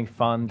was having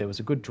fun. There was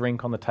a good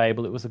drink on the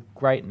table. It was a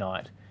great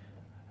night.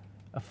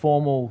 A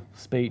formal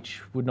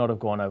speech would not have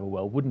gone over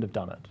well, wouldn't have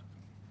done it.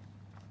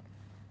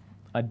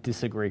 I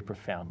disagree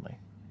profoundly.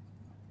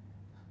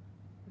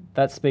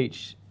 That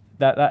speech,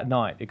 that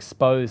night,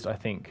 exposed, I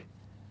think,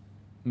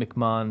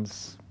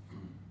 McMahon's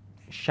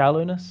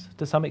shallowness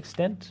to some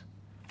extent,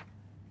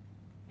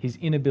 his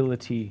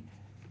inability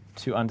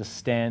to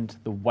understand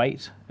the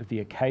weight of the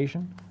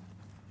occasion,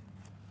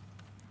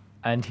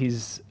 and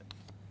his,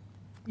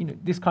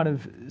 this kind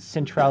of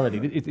centrality.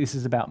 This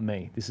is about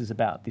me. This is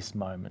about this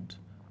moment.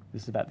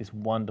 This is about this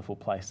wonderful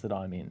place that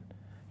I'm in.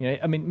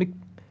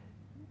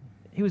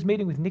 He was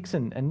meeting with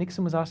Nixon, and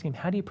Nixon was asking him,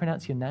 how do you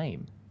pronounce your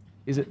name?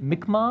 Is it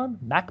McMahon?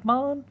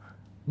 McMahon?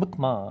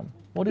 McMahon?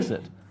 What is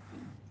it?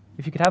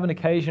 If you could have an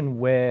occasion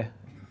where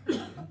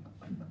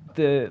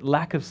the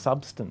lack of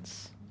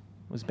substance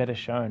was better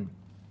shown,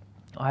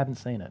 I haven't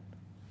seen it.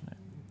 No.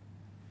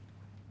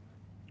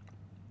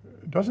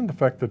 Doesn't the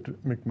fact that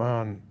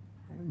McMahon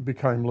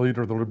became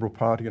leader of the Liberal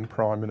Party and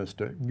Prime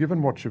Minister,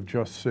 given what you've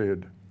just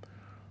said,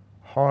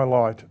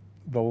 highlight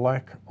the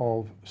lack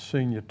of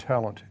senior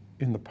talent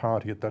in the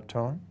party at that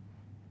time?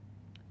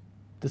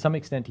 To some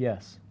extent,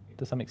 yes.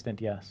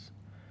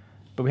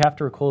 But we have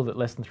to recall that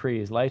less than 3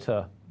 years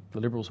later, the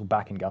Liberals were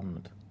back in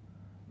government.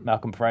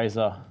 Malcolm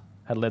Fraser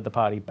had led the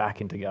party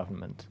back into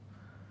government.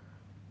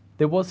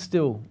 There was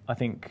still, I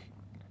think,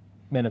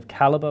 men of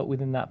calibre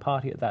within that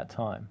party at that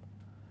time.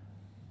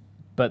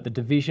 But the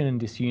division and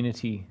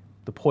disunity,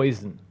 the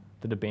poison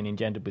that had been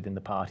engendered within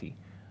the party,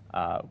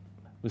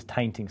 was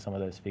tainting some of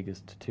those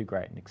figures to too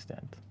great an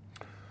extent.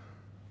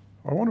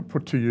 I want to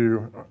put to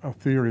you a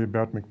theory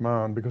about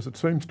McMahon, because it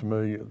seems to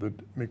me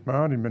that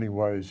McMahon in many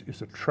ways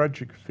is a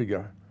tragic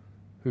figure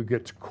who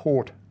gets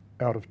caught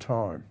out of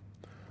time.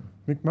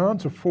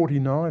 McMahon's a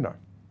 49er.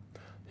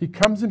 He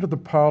comes into the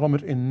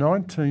Parliament in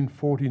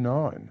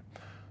 1949,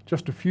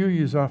 just a few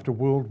years after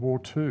World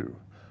War II,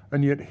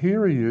 and yet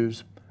here he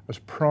is as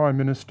Prime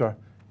Minister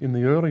in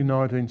the early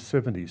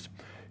 1970s.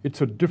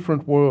 It's a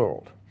different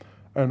world,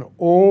 and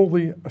all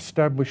the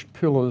established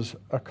pillars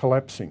are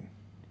collapsing.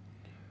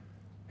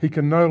 He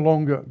can no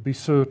longer be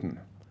certain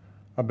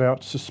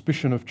about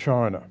suspicion of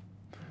China,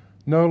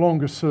 no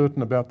longer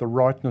certain about the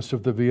rightness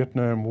of the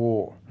Vietnam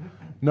War,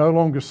 no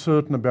longer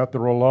certain about the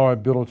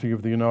reliability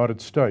of the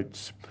United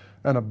States,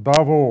 and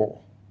above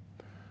all,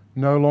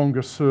 no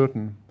longer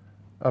certain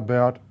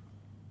about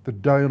the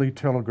Daily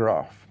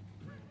Telegraph.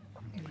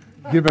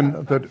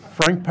 Given that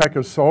Frank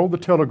Packer sold the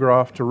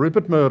Telegraph to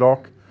Rupert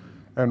Murdoch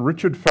And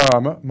Richard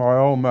Farmer, my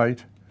old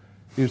mate,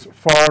 is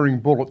firing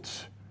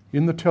bullets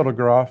in the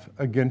Telegraph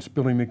against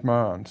Billy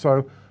McMahon.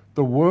 So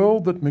the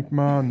world that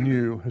McMahon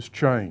knew has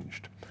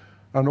changed,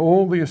 and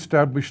all the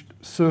established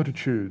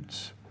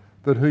certitudes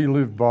that he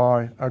lived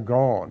by are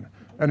gone.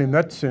 And in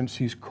that sense,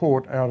 he's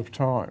caught out of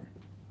time.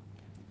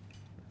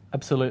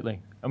 Absolutely.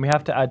 And we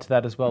have to add to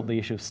that as well the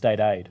issue of state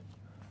aid.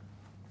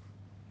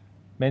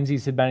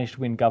 Menzies had managed to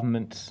win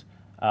government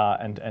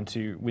and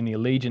to win the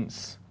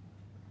allegiance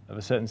of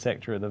a certain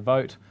sector of the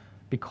vote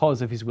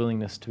because of his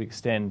willingness to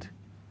extend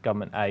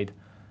government aid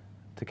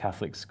to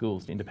Catholic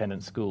schools, to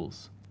independent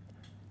schools.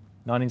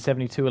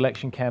 1972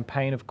 election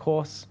campaign, of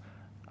course,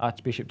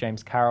 Archbishop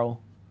James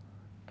Carroll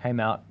came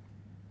out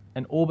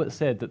and all but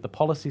said that the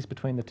policies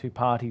between the two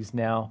parties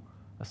now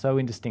are so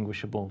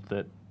indistinguishable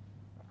that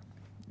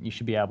you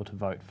should be able to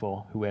vote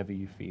for whoever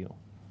you feel.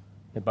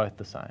 They're both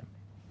the same.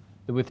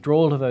 The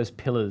withdrawal of those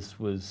pillars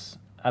was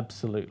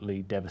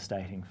absolutely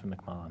devastating for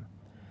McMahon.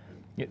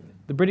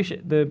 The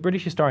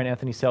British historian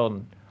Anthony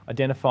Seldon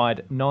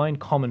identified 9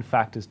 common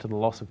factors to the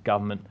loss of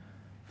government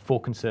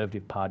for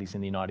Conservative parties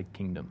in the United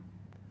Kingdom.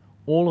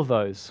 All of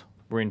those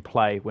were in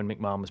play when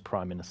McMahon was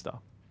Prime Minister.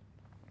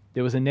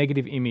 There was a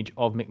negative image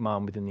of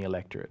McMahon within the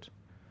electorate.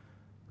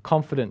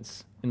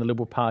 Confidence in the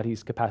Liberal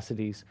Party's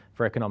capacities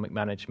for economic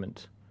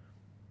management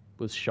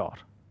was shot.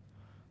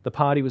 The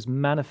party was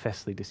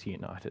manifestly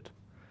disunited.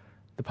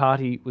 The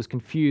party was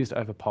confused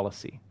over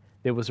policy.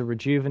 There was a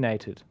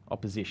rejuvenated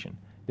opposition.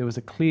 There was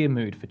a clear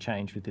mood for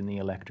change within the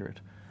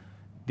electorate.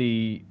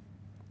 The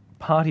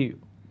party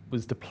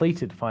was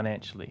depleted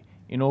financially.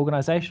 In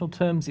organisational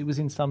terms, it was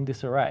in some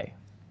disarray.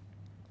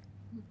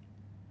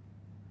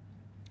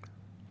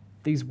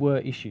 These were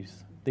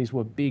issues. These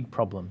were big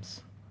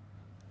problems.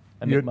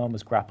 And McMahon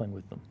was grappling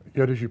with them.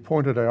 Yet, as you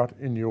pointed out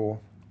in your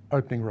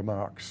opening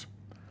remarks,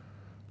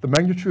 the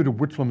magnitude of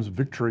Whitlam's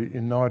victory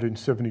in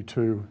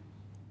 1972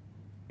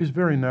 is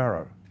very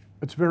narrow.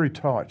 It's very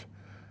tight.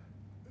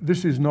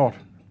 This is not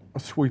a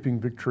sweeping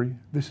victory.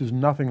 This is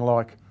nothing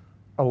like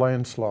a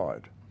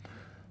landslide.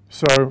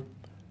 So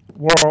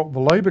while the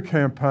Labor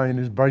campaign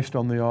is based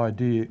on the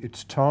idea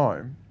it's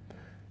time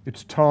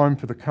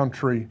for the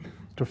country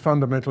to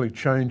fundamentally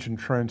change and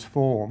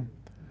transform,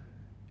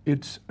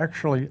 it's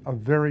actually a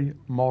very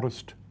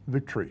modest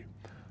victory.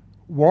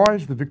 Why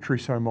is the victory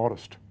so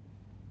modest?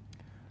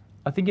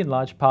 I think in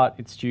large part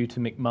it's due to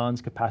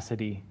McMahon's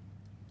capacity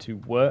to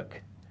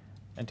work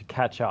and to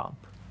catch up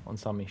on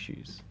some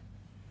issues.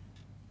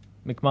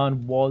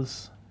 McMahon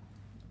was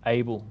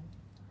able,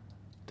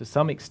 to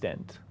some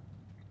extent,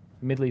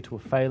 admittedly to a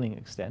failing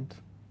extent,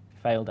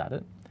 failed at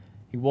it,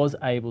 he was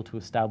able to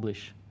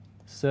establish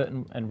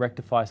certain and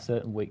rectify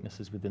certain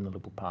weaknesses within the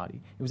Liberal Party.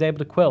 He was able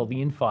to quell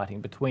the infighting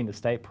between the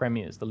state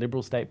premiers, the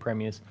Liberal state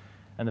premiers,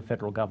 and the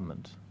federal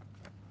government.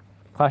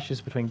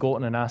 Clashes between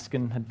Gorton and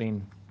Askin had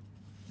been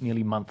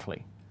nearly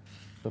monthly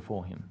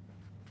before him.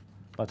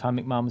 By the time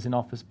McMahon was in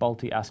office,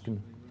 Bolte,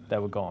 Askin, they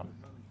were gone.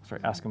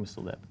 Sorry, Askin was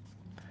still there.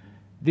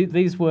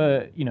 These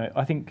were,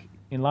 I think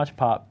in large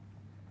part,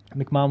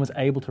 McMahon was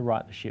able to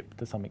right the ship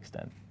to some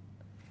extent.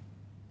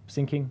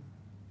 Sinking,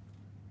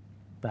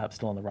 perhaps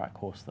still on the right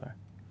course though.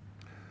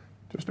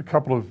 Just a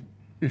couple of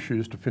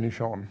issues to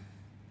finish on.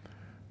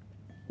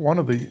 One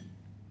of the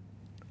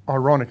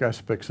ironic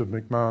aspects of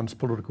McMahon's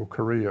political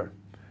career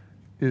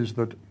is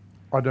that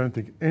I don't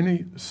think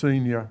any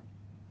senior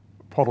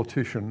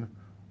politician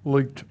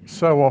leaked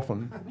so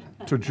often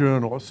to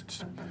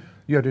journalists,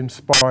 yet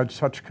inspired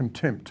such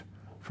contempt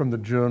from the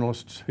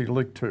journalists he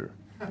leaked to.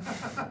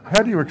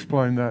 How do you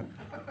explain that?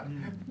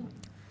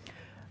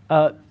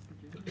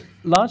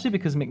 Largely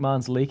because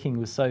McMahon's leaking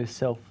was so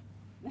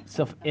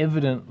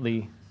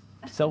self-evidently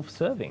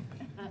self-serving.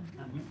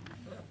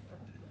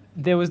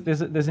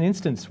 There's an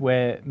instance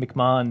where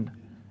McMahon,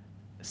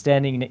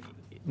 standing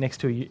next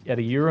to at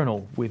a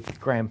urinal with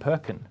Graham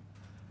Perkin,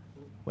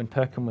 when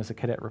Perkin was a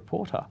cadet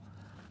reporter,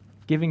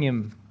 giving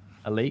him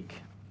a leak,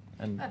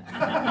 and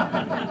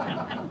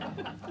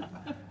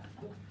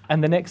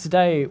and the next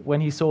day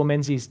when he saw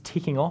Menzies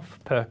ticking off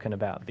Perkin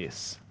about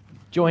this,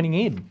 joining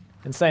in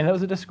and saying that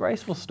was a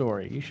disgraceful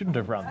story, you shouldn't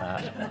have run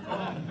that.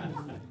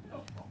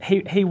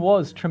 He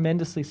was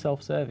tremendously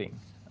self-serving,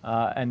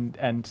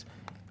 and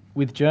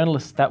with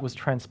journalists that was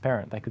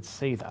transparent. They could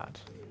see that.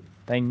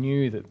 They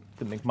knew that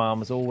McMahon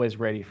was always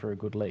ready for a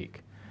good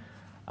leak.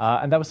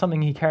 And that was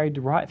something he carried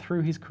right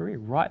through his career.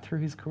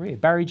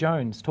 Barry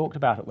Jones talked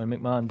about it when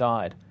McMahon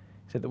died.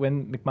 He said that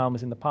when McMahon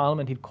was in the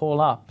Parliament, he'd call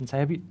up and say,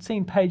 "Have you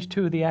seen page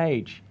 2 of The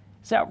Age?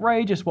 It's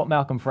outrageous what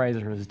Malcolm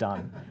Fraser has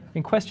done.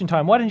 In question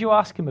time, why didn't you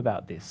ask him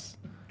about this?"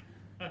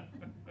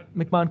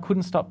 McMahon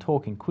couldn't stop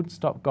talking, couldn't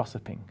stop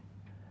gossiping.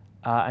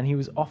 And he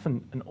was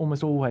often and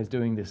almost always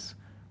doing this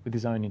with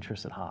his own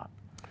interests at heart.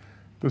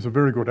 There's a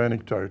very good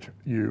anecdote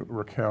you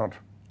recount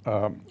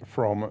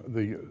from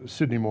the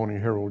Sydney Morning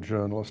Herald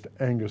journalist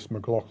Angus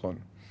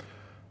McLaughlin.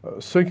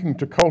 Seeking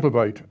to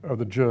cultivate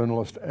the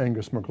journalist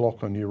Angus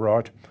McLaughlin, you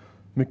write,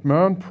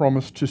 McMahon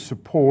promised to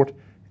support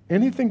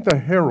anything the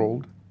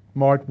Herald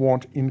might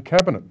want in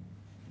cabinet.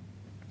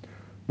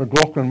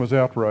 McLaughlin was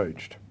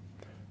outraged.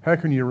 "How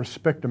can you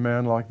respect a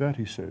man like that?"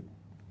 he said.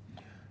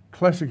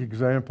 Classic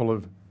example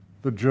of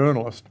the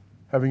journalist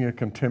having a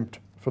contempt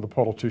for the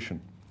politician.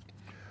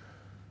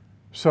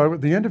 So at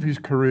the end of his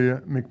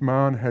career,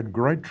 McMahon had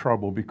great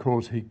trouble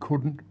because he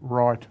couldn't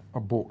write a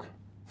book.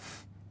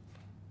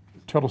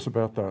 Tell us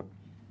about that.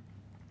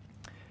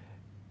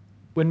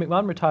 When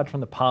McMahon retired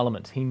from the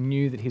Parliament, he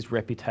knew that his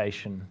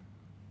reputation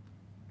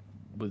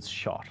was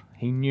shot.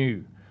 He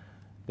knew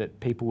that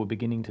people were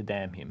beginning to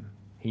damn him.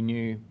 He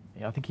knew,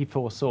 I think he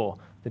foresaw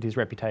that his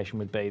reputation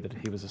would be that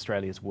he was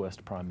Australia's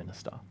worst Prime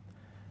Minister.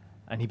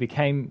 And he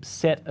became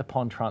set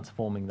upon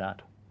transforming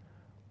that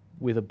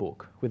with a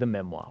book, with a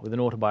memoir, with an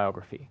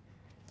autobiography.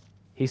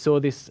 He saw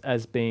this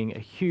as being a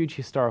huge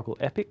historical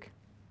epic.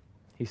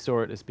 He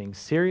saw it as being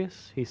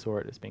serious. He saw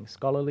it as being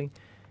scholarly.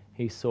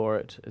 He saw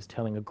it as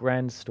telling a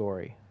grand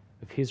story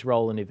of his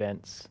role in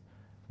events,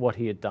 what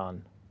he had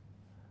done,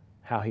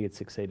 how he had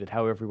succeeded,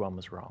 how everyone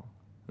was wrong.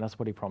 And that's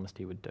what he promised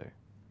he would do.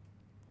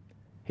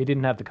 He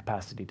didn't have the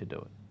capacity to do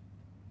it.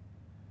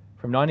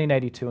 From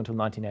 1982 until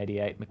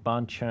 1988,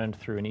 McMahon churned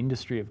through an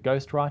industry of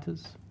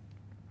ghostwriters,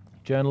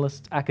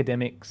 journalists,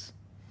 academics,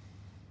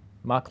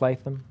 Mark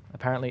Latham,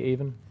 apparently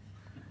even,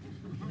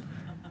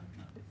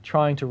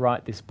 trying to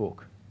write this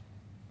book.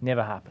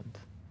 Never happened.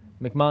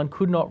 McMahon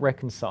could not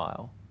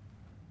reconcile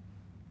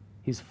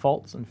his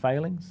faults and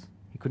failings.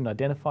 He couldn't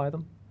identify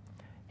them.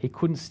 He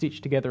couldn't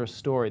stitch together a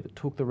story that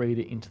took the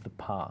reader into the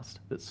past,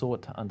 that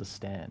sought to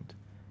understand.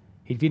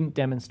 He couldn't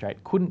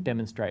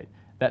demonstrate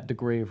that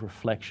degree of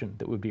reflection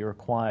that would be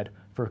required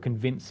for a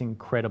convincing,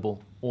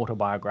 credible,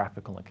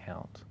 autobiographical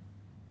account.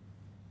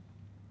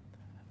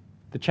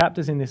 The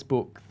chapters in this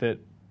book that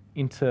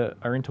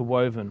are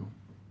interwoven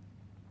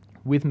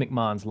with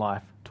McMahon's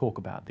life talk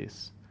about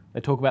this. They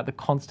talk about the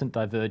constant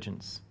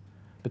divergence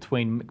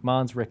between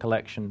McMahon's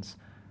recollections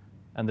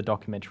and the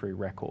documentary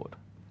record.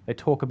 They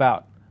talk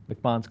about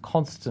McMahon's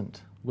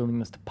constant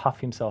willingness to puff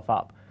himself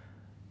up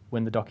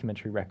when the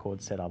documentary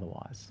record said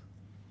otherwise.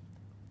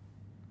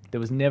 There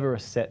was never a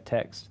set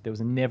text. There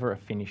was never a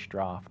finished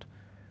draft.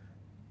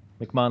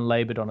 McMahon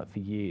laboured on it for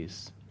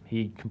years.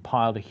 He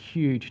compiled a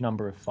huge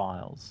number of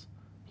files.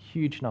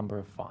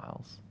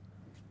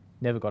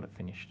 Never got it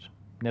finished.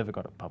 Never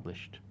got it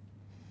published.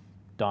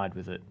 Died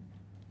with it.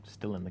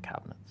 Still in the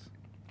cabinets.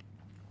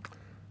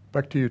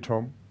 Back to you,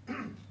 Tom.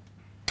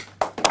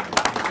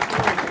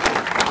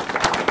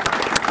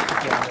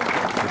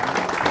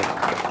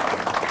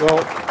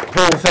 Well,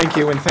 Paul, thank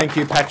you, and thank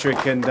you,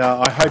 Patrick, and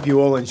I hope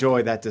you all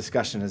enjoyed that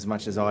discussion as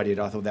much as I did.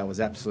 I thought that was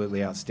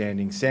absolutely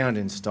outstanding, sound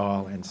in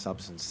style and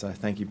substance, so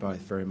thank you both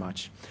very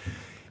much.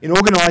 In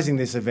organising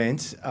this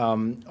event,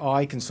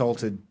 I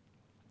consulted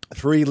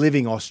 3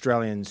 living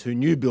Australians who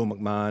knew Bill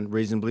McMahon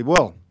reasonably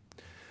well.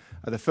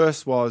 The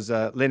first was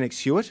Lennox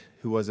Hewitt,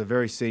 who was a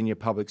very senior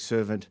public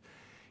servant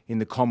in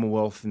the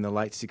Commonwealth in the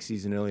late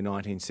 60s and early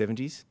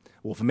 1970s,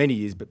 well, for many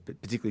years, but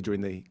particularly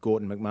during the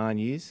Gorton-McMahon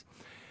years.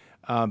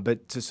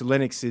 So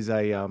Lennox is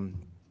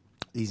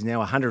he's now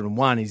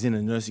 101. He's in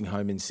a nursing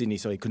home in Sydney,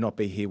 so he could not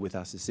be here with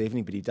us this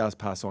evening, but he does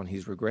pass on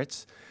his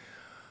regrets.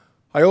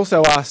 I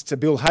also asked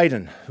Bill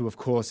Hayden, who of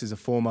course is a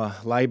former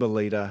Labor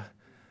leader,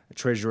 a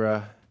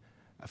treasurer,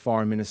 a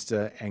foreign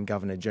minister and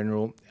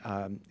Governor-General.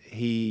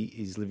 He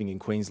is living in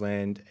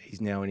Queensland.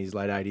 He's now in his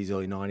late 80s,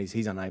 early 90s.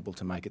 He's unable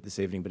to make it this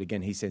evening, but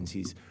again, he sends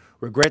his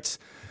regrets.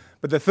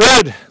 But the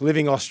third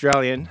living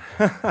Australian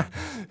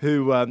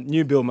who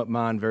knew Bill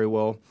McMahon very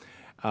well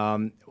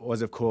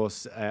was, of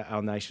course,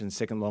 our nation's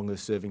second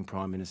longest serving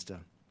Prime Minister.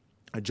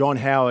 John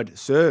Howard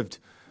served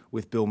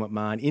with Bill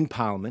McMahon in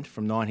Parliament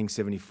from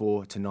 1974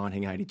 to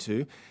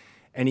 1982,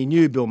 and he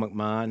knew Bill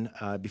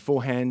McMahon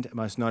beforehand,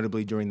 most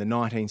notably during the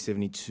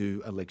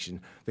 1972 election.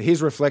 For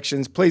his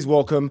reflections, please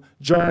welcome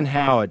John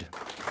Howard.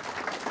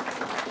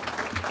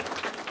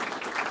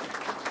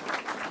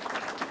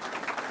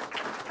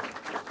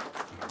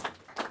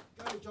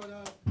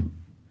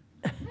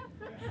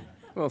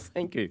 Well,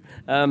 thank you.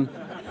 Tom,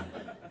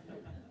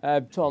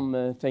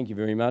 thank you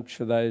very much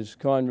for those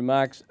kind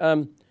remarks.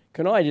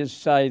 Can I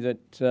just say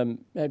that,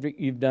 Patrick,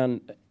 you've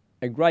done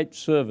a great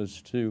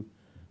service to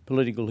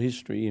political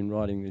history in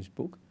writing this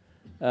book.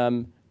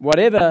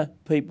 Whatever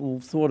people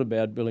thought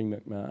about Billy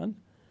McMahon,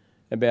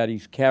 about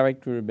his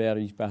character, about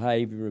his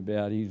behaviour,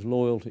 about his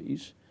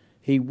loyalties,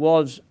 he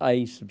was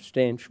a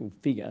substantial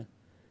figure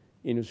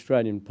in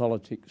Australian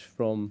politics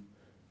from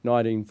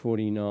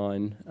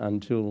 1949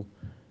 until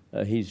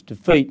his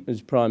defeat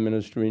as Prime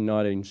Minister in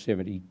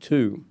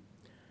 1972.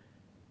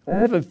 I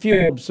have a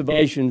few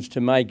observations to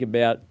make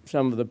about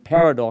some of the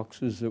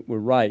paradoxes that were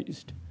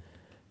raised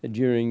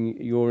during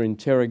your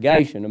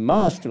interrogation, a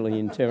masterly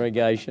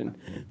interrogation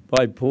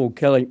by Paul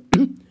Kelly.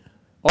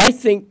 I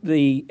think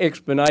the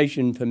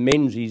explanation for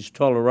Menzies'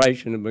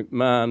 toleration of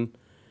McMahon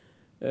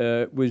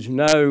was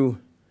no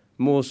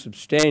more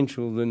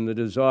substantial than the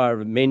desire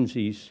of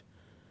Menzies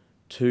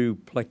to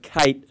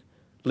placate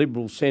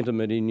Liberal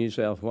sentiment in New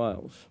South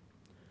Wales.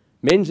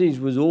 Menzies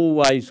was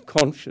always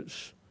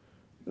conscious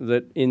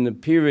that in the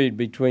period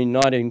between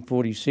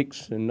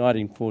 1946 and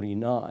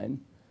 1949,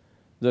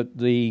 that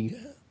the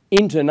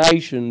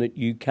intonation that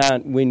you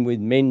can't win with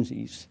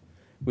Menzies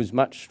was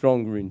much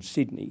stronger in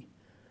Sydney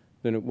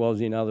than it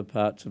was in other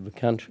parts of the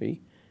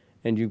country.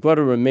 And you've got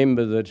to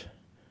remember that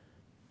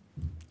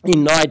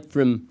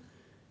from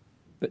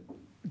the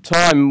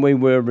time we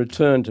were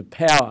returned to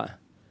power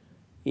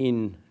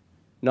in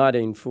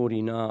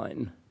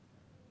 1949,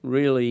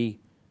 really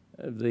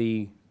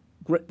the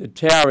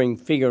towering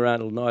figure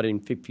until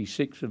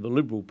 1956 of the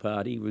Liberal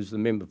Party was the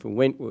member for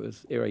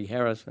Wentworth, Eric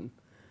Harrison.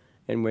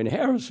 And when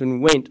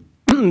Harrison went,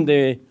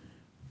 there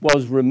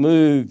was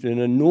removed an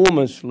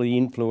enormously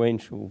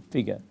influential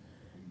figure.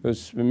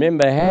 Because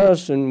remember,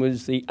 Harrison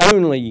was the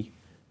only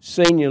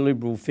senior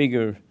Liberal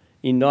figure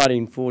in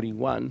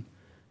 1941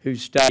 who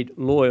stayed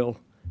loyal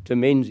to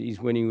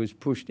Menzies when he was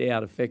pushed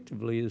out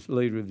effectively as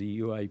leader of the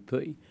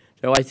UAP.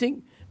 So I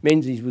think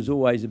Menzies was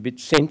always a bit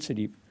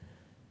sensitive,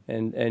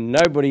 and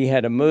nobody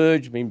had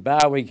emerged. I mean,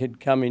 Barwick had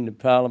come into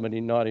Parliament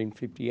in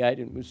 1958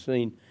 and was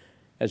seen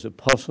as a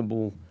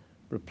possible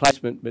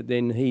replacement, but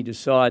then he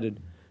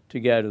decided to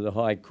go to the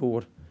High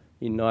Court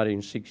in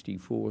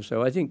 1964.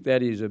 So I think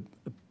that is a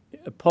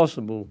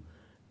possible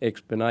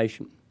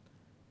explanation.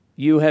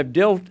 You have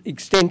dealt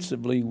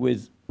extensively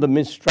with the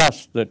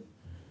mistrust that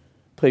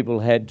people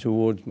had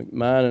towards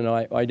McMahon, and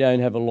I don't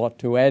have a lot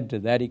to add to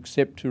that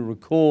except to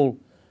recall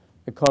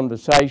a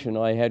conversation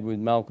I had with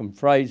Malcolm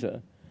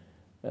Fraser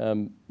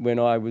when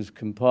I was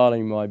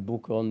compiling my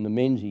book on the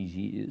Menzies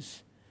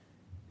years.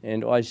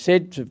 And I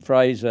said to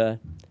Fraser,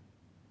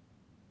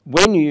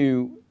 when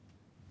you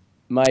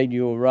made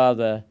your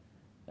rather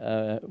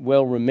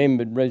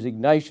well-remembered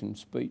resignation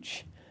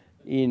speech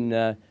in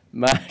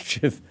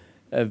March of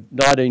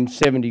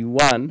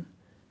 1971,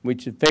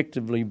 which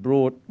effectively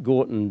brought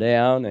Gorton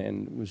down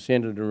and was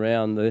centred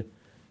around the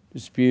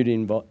dispute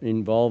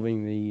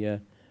involving the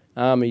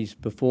Army's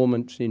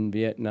performance in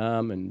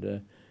Vietnam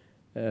and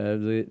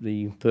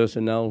the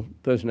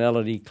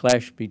personality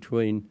clash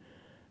between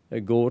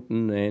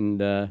Gorton and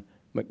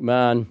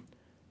McMahon.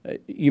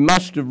 You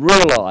must have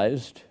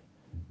realised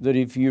that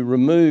if you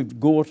removed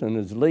Gorton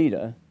as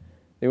leader,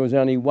 there was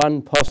only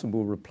one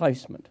possible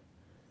replacement,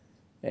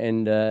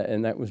 and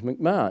that was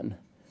McMahon.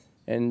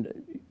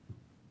 And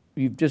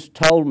you've just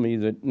told me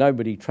that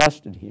nobody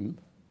trusted him,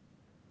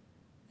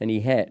 and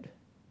he had.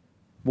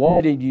 Why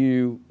did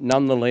you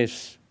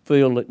nonetheless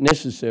feel it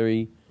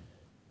necessary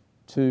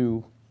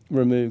to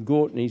remove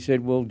Gorton? He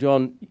said, well,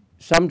 John,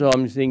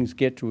 sometimes things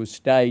get to a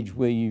stage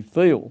where you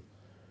feel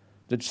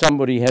that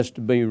somebody has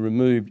to be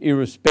removed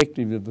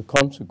irrespective of the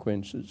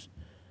consequences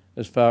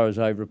as far as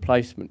a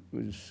replacement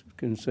was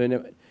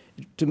concerned.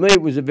 To me,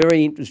 it was a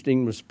very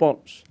interesting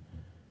response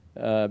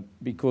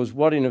because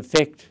what in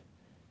effect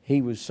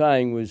he was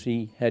saying was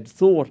he had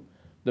thought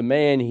the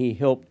man he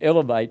helped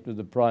elevate to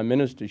the Prime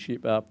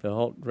Ministership after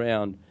Holt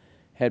drowned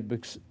had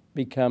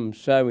become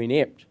so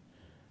inept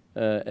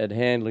at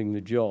handling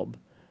the job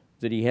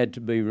that he had to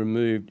be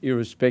removed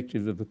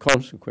irrespective of the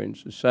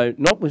consequences. So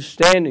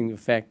notwithstanding the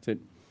fact that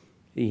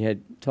he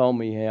had told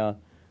me how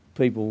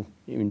people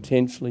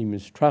intensely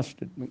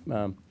mistrusted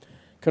McMahon,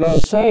 can I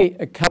say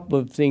a couple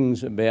of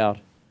things about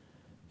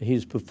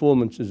his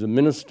performance as a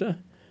minister?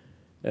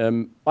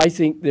 I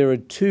think there are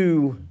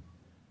two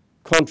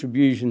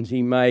contributions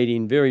he made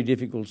in very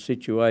difficult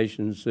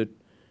situations that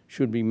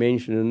should be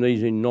mentioned, and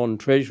these in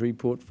non-treasury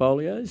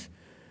portfolios.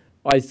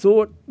 I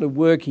thought the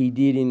work he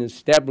did in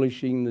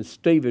establishing the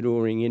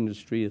stevedoring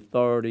industry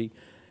authority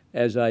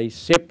as a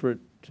separate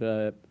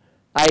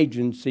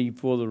agency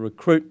for the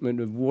recruitment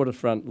of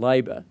waterfront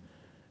labour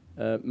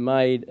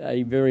made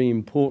a very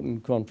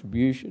important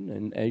contribution.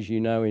 And as you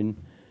know, in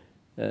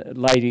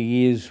later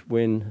years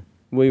when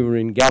we were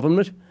in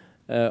government,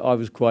 I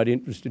was quite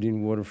interested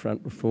in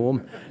waterfront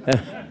reform.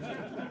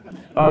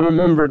 I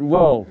remember it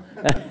well.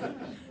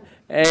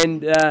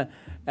 And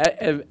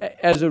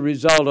as a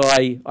result,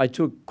 I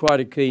took quite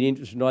a keen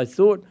interest, and I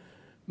thought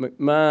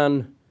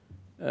McMahon's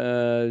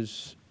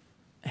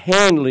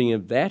handling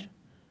of that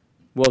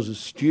was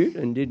astute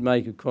and did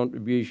make a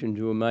contribution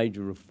to a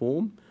major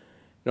reform.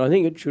 And I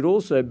think it should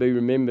also be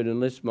remembered,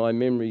 unless my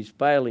memory is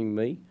failing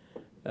me,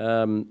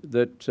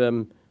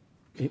 that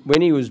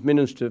when he was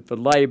Minister for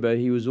Labour,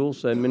 he was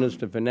also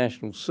Minister for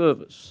National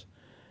Service,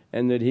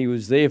 and that he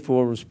was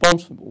therefore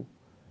responsible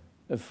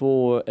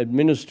for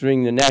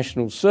administering the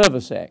National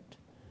Service Act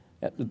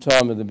at the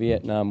time of the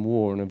Vietnam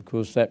War. And of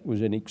course that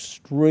was an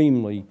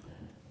extremely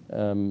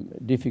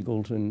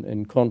difficult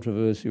and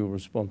controversial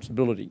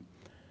responsibility.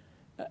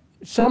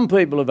 Some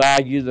people have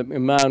argued that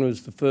McMahon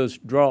was the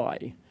first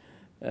dry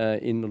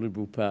in the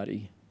Liberal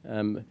Party.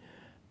 I've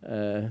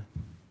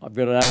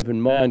got an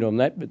open mind on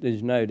that, but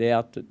there's no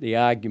doubt that the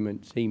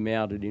arguments he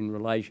mounted in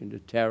relation to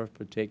tariff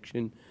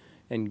protection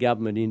and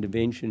government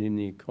intervention in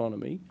the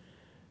economy,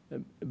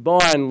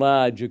 by and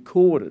large,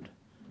 accorded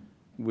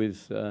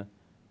with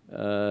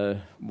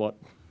what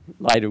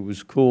later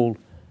was called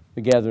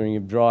the gathering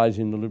of dries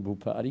in the Liberal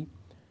Party.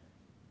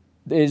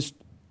 There's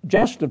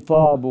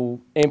justifiable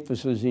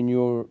emphasis in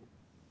your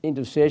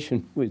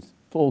intercession with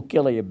Paul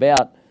Kelly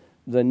about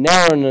the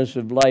narrowness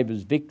of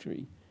Labor's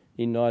victory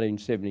in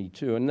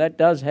 1972, and that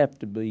does have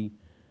to be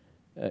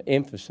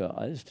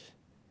emphasised.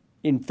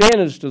 In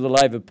fairness to the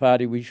Labor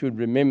Party, we should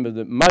remember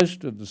that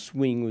most of the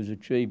swing was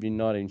achieved in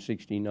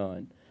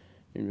 1969.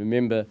 And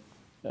remember,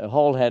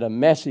 Holt had a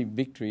massive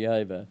victory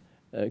over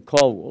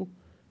Colwell,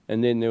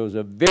 and then there was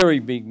a very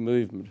big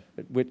movement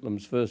at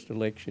Whitlam's first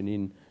election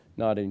in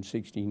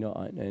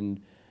 1969,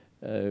 and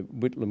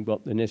Whitlam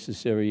got the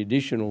necessary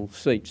additional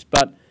seats.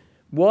 But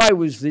why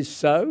was this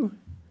so?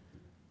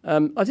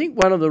 I think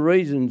one of the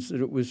reasons that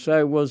it was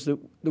so was that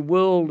the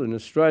world and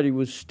Australia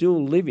was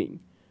still living,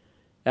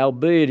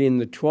 albeit in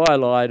the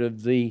twilight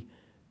of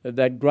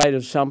that great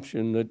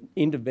assumption that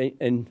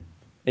an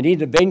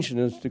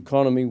interventionist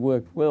economy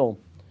worked well.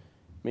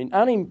 I mean,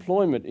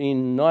 unemployment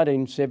in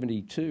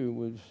 1972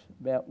 was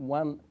about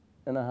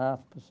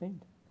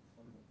 1.5%.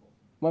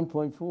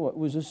 1.4. It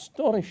was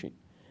astonishing.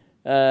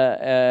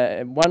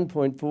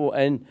 1.4,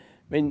 and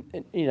I mean,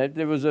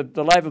 there was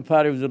the Labor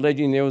Party was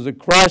alleging there was a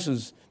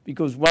crisis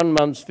because 1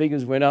 month's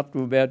figures went up to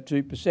about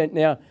 2%.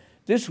 Now,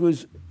 this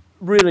was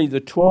really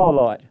the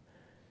twilight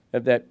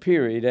of that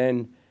period,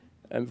 and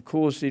of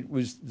course it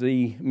was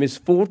the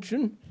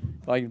misfortune,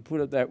 if I can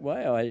put it that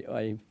way.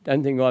 I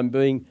don't think I'm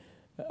being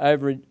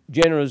over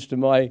generous to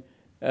my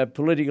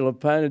political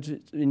opponents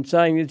in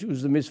saying it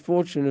was the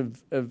misfortune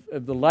of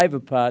the Labor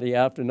Party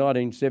after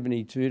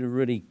 1972 to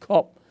really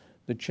cop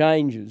the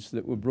changes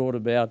that were brought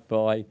about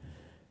by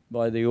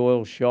the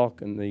oil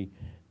shock and the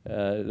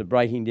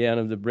breaking down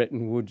of the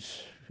Bretton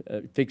Woods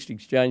fixed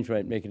exchange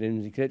rate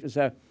mechanisms, etc.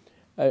 So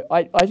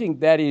I think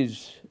that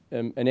is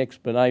an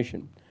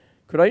explanation.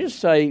 Could I just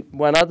say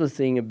one other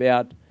thing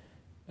about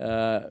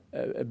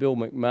Bill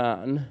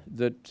McMahon,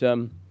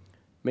 that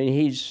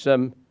his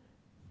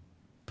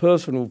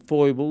personal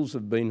foibles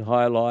have been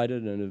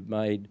highlighted and have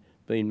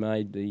been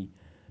made the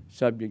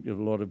subject of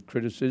a lot of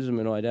criticism,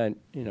 and I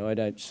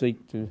don't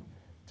seek to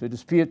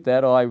dispute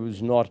that. I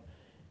was not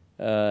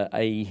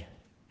a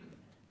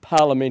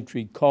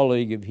parliamentary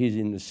colleague of his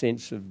in the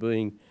sense of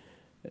being.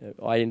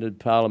 I entered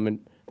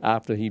Parliament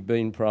after he'd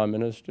been Prime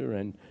Minister,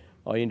 and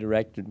I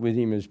interacted with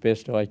him as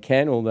best I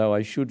can, although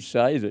I should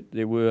say that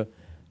there were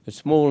a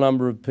small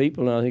number of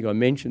people, and I think I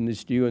mentioned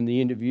this to you in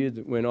the interview,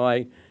 that when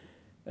I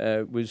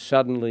was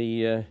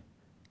suddenly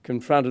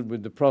confronted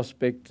with the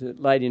prospect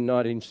late in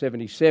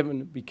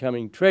 1977 of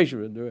becoming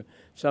Treasurer, there were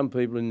some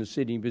people in the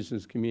Sydney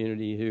business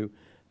community who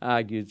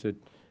argued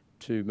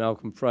to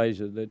Malcolm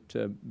Fraser that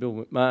Bill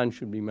McMahon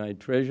should be made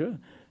Treasurer.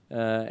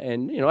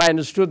 And I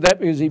understood that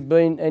because he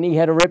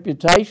had a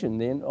reputation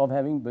then of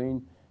having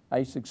been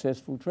a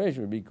successful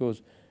Treasurer,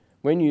 because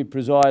when you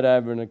preside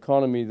over an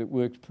economy that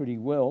works pretty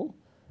well,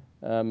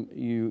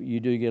 you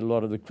do get a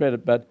lot of the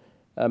credit. But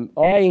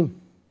I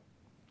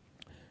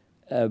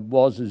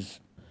was, as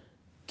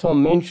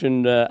Tom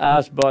mentioned,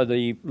 asked by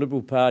the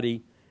Liberal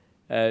Party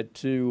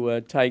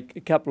to take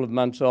a couple of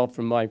months off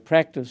from my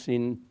practice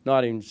in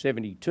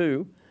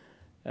 1972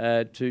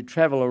 to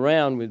travel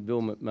around with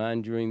Bill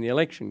McMahon during the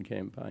election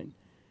campaign.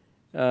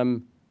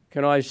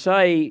 Can I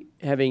say,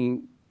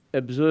 having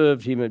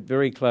observed him at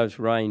very close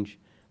range,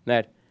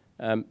 that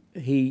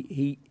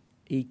he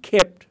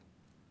kept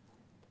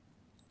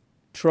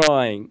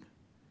trying.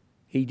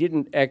 He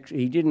didn't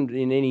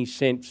in any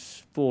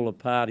sense fall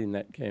apart in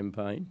that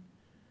campaign.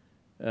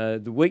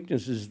 The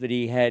weaknesses that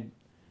he had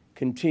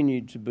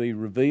continued to be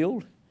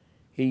revealed.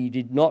 He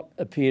did not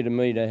appear to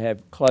me to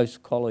have close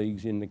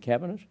colleagues in the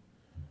cabinet,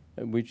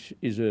 which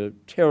is a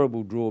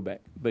terrible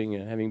drawback,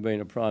 having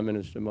been a Prime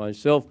Minister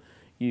myself.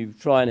 You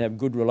try and have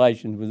good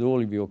relations with all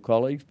of your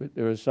colleagues, but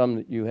there are some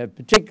that you have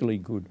particularly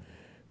good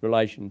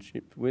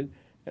relationships with.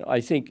 And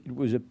I think it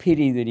was a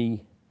pity that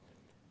he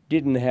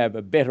didn't have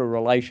a better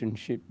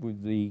relationship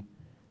with the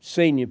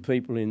senior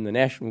people in the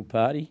National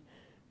Party,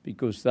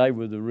 because they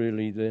were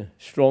really the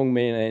strong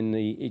men and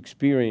the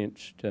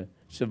experienced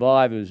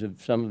survivors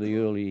of some of the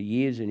earlier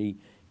years, and he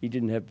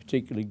didn't have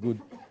particularly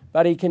good.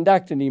 But he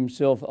conducted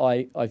himself,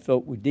 I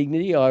felt, with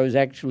dignity. I was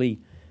actually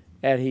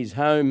at his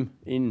home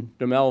in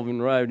De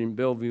Malvern Road in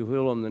Bellevue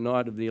Hill on the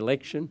night of the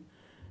election,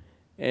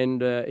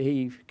 and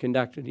he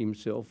conducted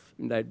himself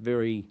in that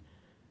very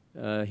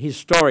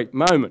historic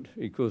moment,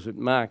 because it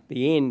marked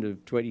the end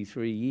of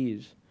 23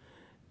 years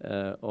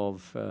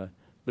of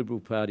Liberal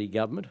Party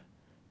government,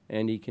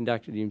 and he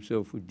conducted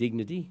himself with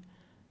dignity.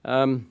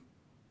 I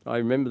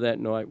remember that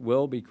night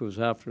well, because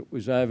after it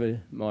was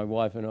over, my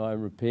wife and I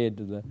repaired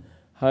to the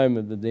home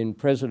of the then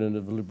President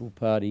of the Liberal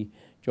Party,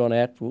 John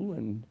Atwill,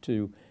 and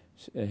to,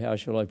 how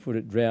shall I put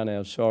it, drown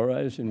our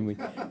sorrows. And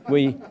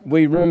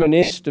we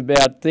reminisced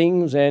about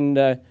things, and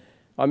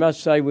I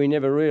must say we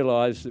never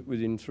realised that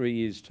within 3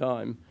 years'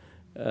 time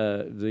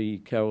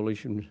the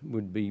coalition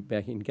would be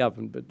back in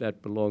government, but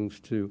that belongs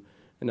to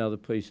another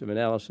piece of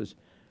analysis.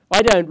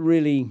 I don't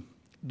really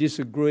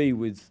disagree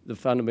with the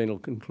fundamental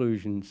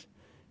conclusions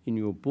in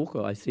your book.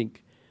 I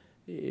think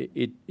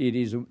it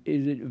is a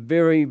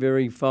very,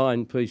 very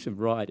fine piece of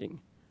writing.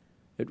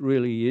 It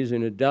really is,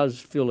 and it does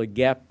fill a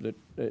gap that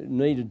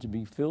needed to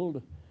be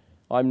filled.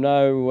 I'm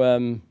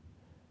no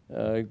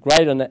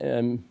great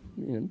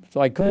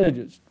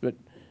psychologist, but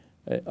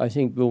I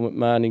think Bill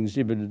McMahon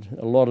exhibited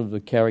a lot of the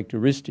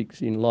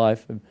characteristics in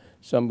life of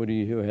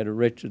somebody who had a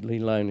wretchedly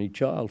lonely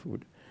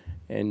childhood.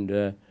 And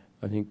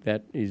I think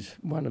that is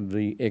one of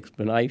the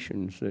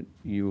explanations that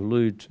you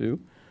allude to,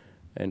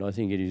 and I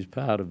think it is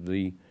part of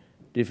the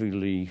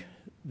difficulty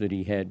that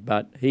he had.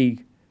 But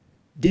he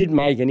did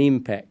make an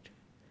impact.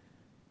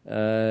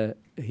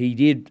 He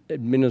did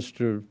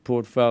administer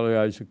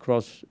portfolios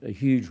across a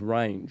huge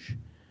range.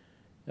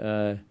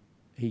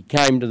 He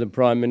came to the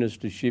Prime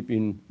Ministership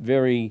in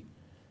very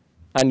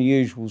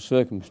unusual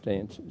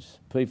circumstances.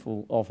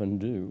 People often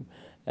do,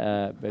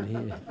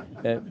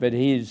 but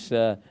his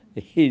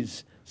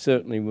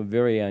certainly were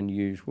very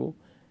unusual.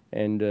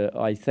 And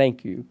I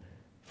thank you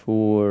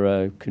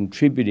for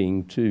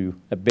contributing to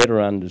a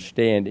better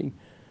understanding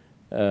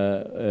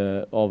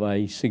of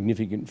a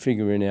significant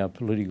figure in our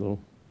political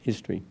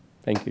history.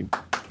 Thank you.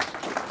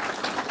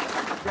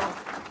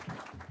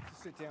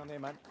 Sit down there,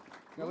 mate.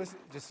 No, let's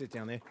just sit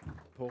down there,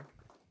 Paul,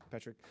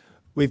 Patrick.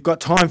 We've got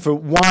time for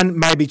one,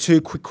 maybe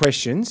two quick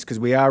questions because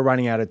we are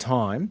running out of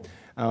time.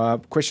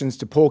 Questions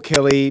to Paul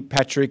Kelly,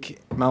 Patrick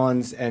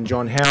Mullins and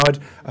John Howard.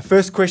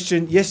 First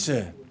question, yes,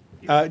 sir.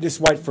 Just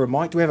wait for a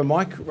mic. Do we have a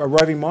mic, a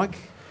roving mic?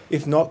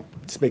 If not,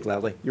 speak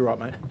loudly. You're right,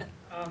 mate.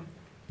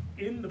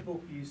 In the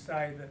book you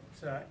say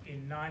that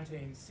in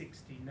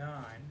 1969...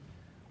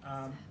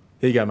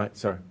 Here you go, mate.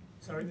 Sorry.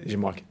 Here's your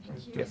mic.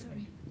 Yep.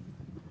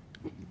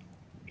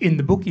 In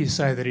the book you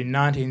say that in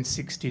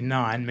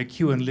 1969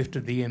 McEwen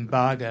lifted the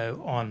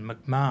embargo on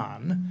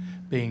McMahon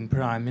being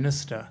Prime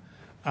Minister.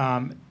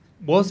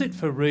 Was it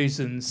for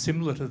reasons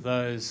similar to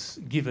those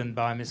given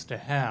by Mr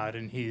Howard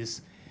in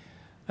his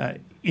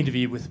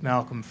interview with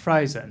Malcolm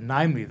Fraser,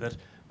 namely that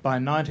by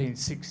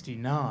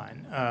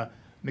 1969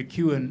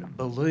 McEwen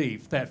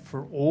believed that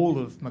for all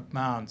of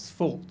McMahon's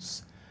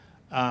faults,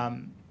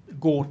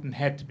 Gorton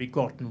had to be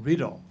gotten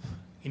rid of?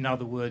 In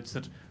other words,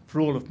 that for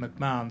all of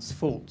McMahon's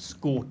faults,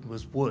 Gorton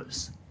was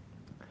worse.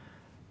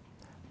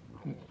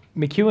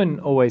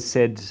 McEwen always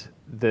said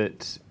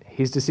that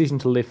his decision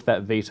to lift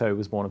that veto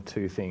was one of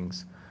two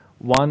things.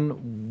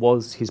 One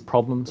was his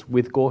problems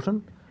with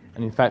Gorton,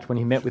 and in fact when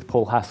he met with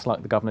Paul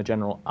Hasluck, the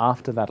Governor-General,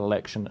 after that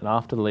election and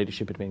after the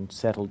leadership had been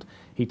settled,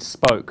 he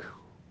spoke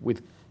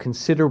with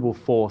considerable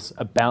force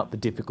about the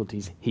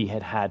difficulties he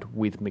had had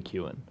with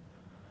McEwen.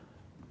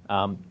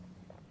 So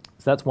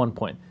that's one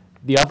point.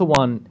 The other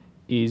one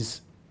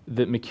is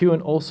that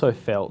McEwen also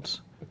felt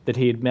that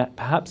he had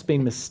perhaps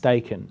been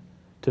mistaken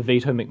to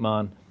veto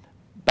McMahon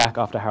back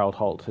after Harold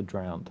Holt had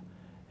drowned.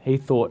 He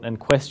thought and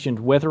questioned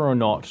whether or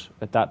not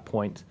at that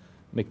point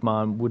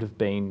McMahon would have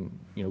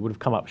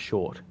come up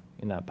short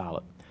in that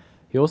ballot.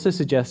 He also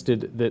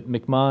suggested that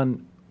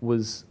McMahon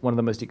was one of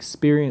the most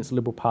experienced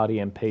Liberal Party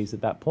MPs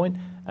at that point,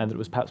 and that it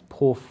was perhaps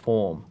poor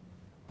form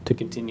to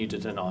continue to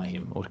deny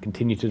him or to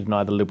continue to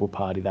deny the Liberal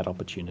Party that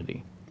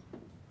opportunity.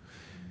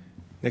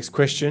 Next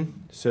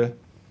question, sir.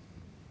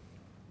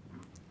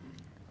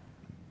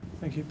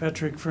 Thank you,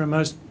 Patrick, for a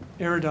most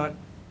erudite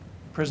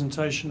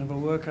presentation of a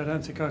work. I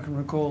don't think I can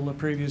recall the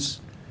previous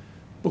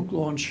book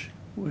launch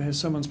where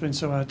someone's been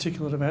so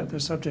articulate about their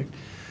subject.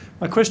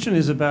 My question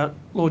is about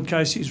Lord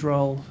Casey's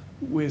role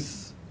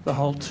with the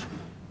Holt,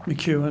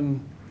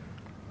 McEwen,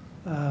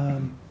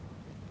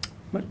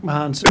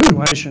 McMahon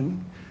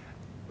situation,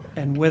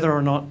 and whether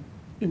or not,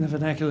 in the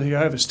vernacular, he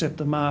overstepped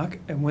the mark,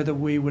 and whether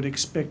we would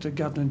expect a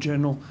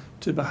Governor-General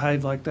to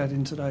behave like that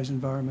in today's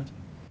environment.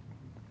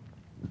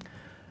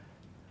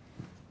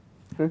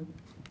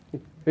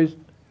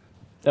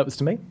 That was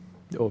to me?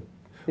 Or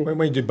When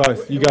we do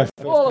both, you go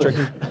first.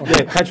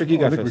 Yeah, Patrick, you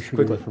go first,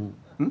 quickly.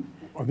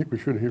 I think we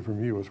should hear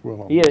from you as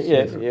well.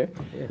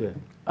 Yeah.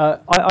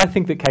 I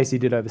think that Casey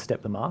did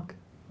overstep the mark.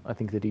 I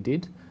think that he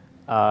did.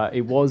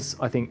 It was,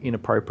 I think,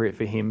 inappropriate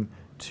for him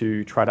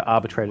to try to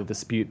arbitrate a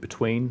dispute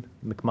between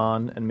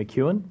McMahon and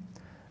McEwen.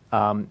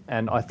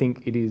 And I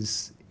think it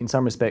is, in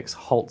some respects,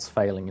 Holt's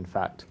failing, in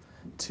fact,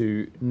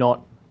 to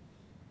not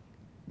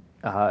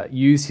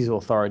use his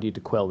authority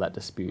to quell that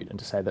dispute and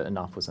to say that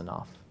enough was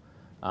enough.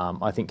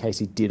 I think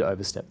Casey did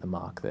overstep the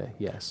mark there,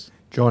 yes.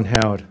 John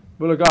Howard.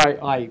 Well, look,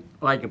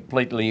 I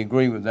completely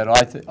agree with that.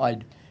 I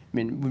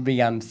mean, it would be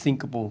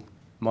unthinkable,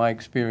 my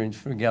experience,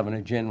 for a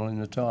Governor-General in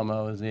the time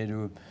I was there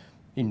to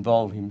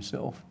involve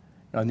himself.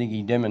 I think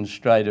he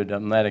demonstrated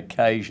on that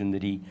occasion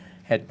that he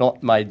had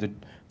not made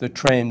the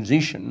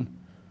transition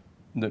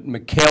that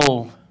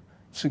McKell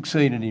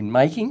succeeded in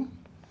making,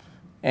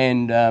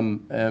 and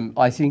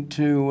I think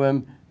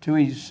to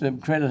his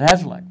credit,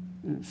 Hasluck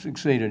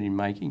succeeded in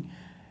making.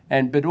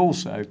 But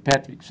also,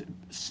 Patrick's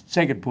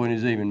second point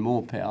is even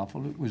more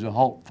powerful. It was a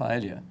Holt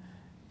failure.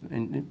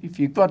 And if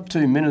you've got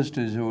two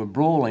ministers who are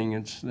brawling,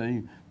 it's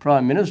the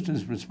Prime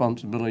Minister's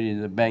responsibility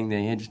to bang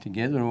their heads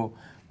together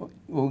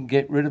or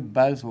get rid of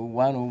both or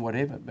one or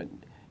whatever. But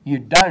you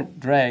don't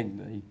drag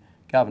the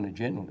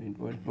Governor-General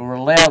into it or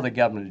allow the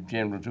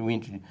Governor-General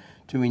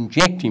to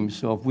inject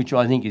himself, which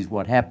I think is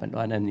what happened.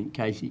 I don't think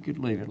Casey could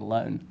leave it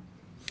alone.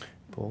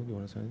 Paul, you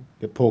want to say anything?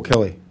 Yeah, Paul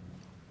Kelly.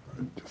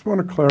 I just want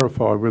to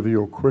clarify whether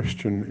your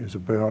question is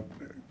about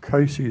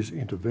Casey's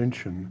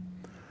intervention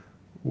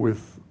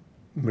with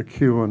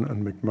McEwen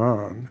and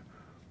McMahon,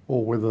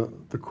 or whether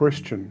the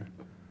question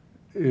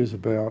is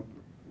about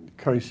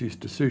Casey's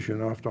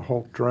decision after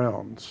Holt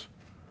drowns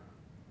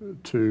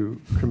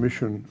to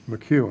commission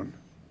McEwen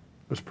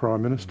as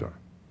Prime Minister.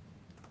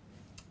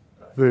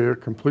 They're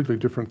completely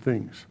different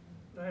things.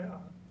 They are,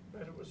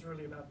 but it was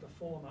really about the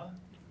former.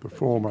 The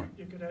former.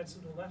 You could answer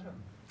the latter.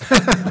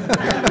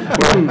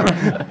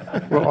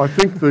 Well, I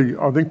think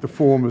the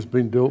form has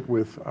been dealt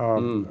with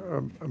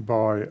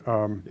by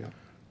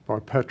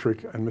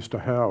Patrick and Mr.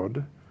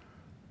 Howard.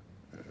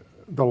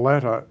 The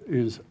latter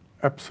is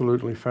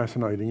absolutely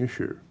fascinating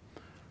issue.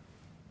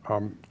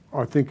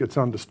 I think it's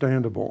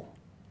understandable.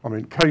 I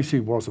mean, Casey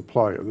was a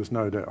player, there's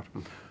no doubt.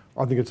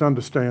 I think it's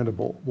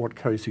understandable what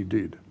Casey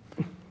did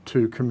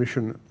to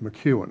commission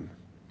McEwen,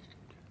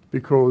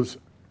 because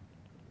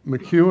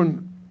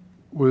McEwen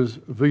was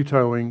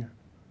vetoing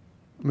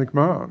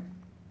McMahon.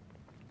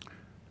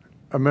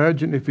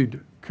 Imagine if he'd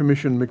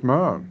commissioned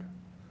McMahon.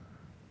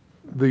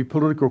 The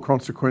political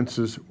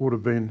consequences would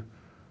have been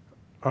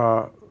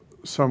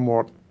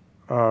somewhat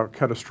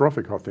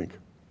catastrophic, I think.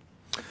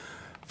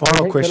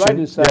 Final question. Can I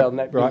just say on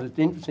that, because it's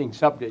an interesting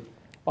subject.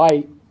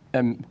 I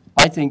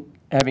think,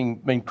 having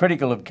been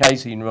critical of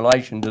Casey in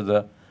relation to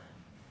the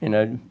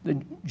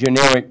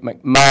generic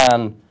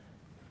McMahon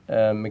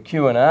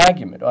McEwen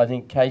argument, I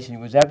think Casey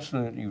was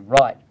absolutely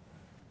right,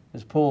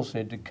 as Paul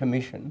said, to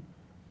commission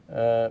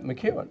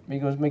McEwen,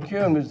 because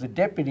McEwen was the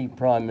Deputy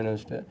Prime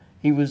Minister.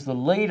 He was the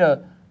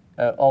leader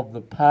of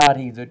the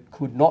party that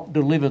could not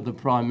deliver the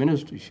Prime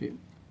Ministership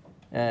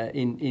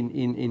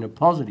in a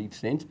positive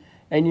sense,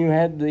 and you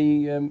had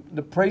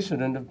the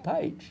precedent of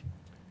Page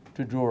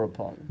to draw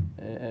upon.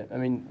 I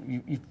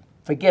mean, you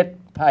forget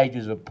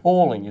Page's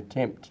appalling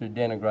attempt to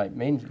denigrate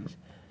Menzies.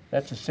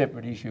 That's a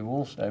separate issue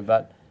also,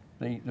 but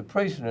the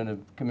precedent of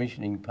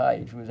commissioning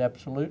Page was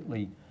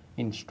absolutely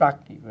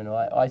instructive, and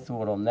I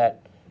thought on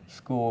that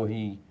score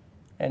it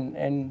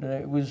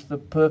was the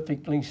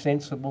perfectly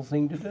sensible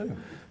thing to do.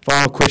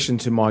 Final question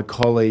to my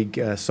colleague,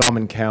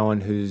 Simon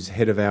Cowan, who's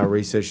head of our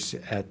research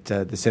at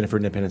the Centre for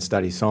Independent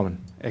Studies. Simon.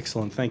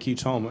 Excellent. Thank you,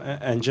 Tom.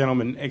 And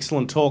gentlemen,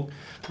 excellent talk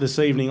this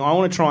evening. I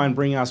want to try and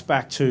bring us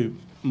back to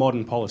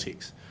modern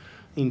politics.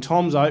 In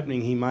Tom's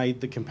opening, he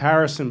made the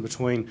comparison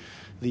between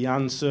the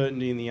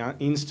uncertainty and the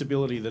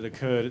instability that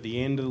occurred at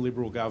the end of the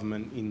Liberal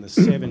government in the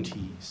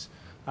 70s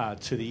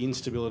to the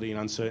instability and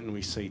uncertainty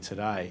we see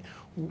today.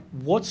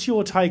 What's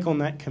your take on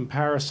that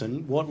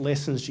comparison? What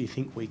lessons do you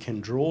think we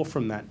can draw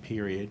from that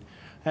period?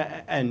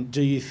 And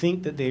do you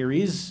think that there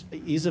is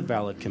a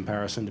valid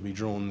comparison to be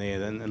drawn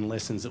there and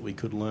lessons that we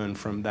could learn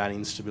from that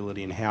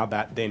instability and how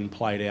that then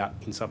played out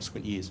in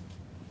subsequent years?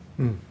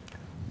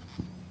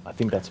 I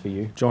think that's for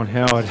you. John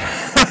Howard.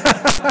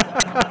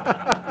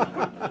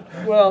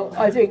 Well,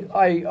 I think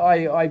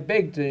I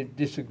beg to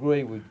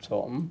disagree with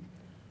Tom.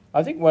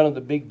 I think one of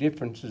the big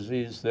differences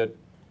is that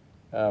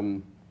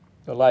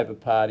the Labor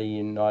Party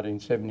in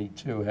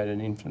 1972 had an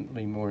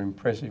infinitely more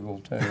impressive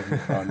alternative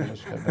Prime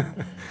Minister.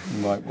 But you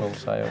might well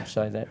say I'd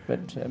say that.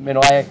 But I mean,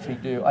 I actually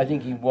do. I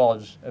think he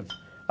was.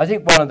 I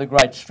think one of the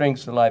great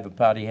strengths the Labor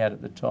Party had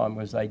at the time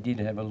was they did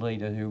have a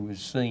leader who was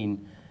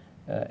seen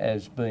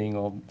as being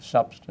of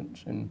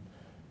substance and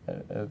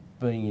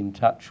being in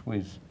touch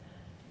with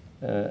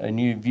a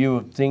new view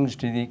of things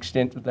to the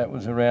extent that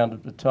was around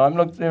at the time.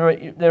 Look,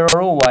 there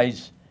are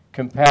always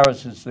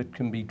comparisons that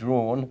can be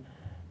drawn.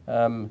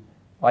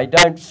 I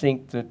don't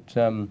think that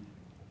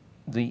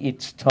the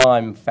its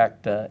time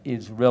factor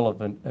is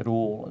relevant at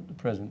all at the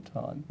present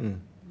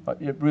time.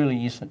 It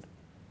really isn't.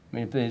 I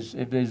mean,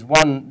 if there's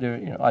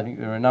one, I think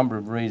there are a number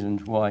of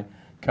reasons why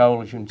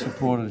coalition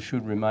supporters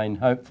should remain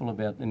hopeful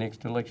about the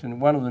next election.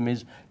 One of them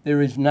is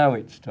there is no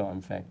its time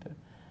factor.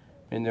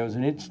 And there was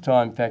an its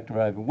time factor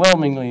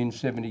overwhelmingly in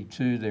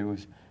 72. There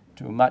was,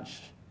 to a much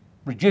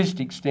reduced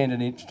extent,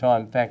 an its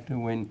time factor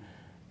when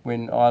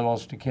I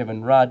lost to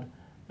Kevin Rudd.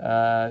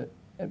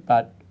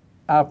 But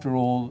after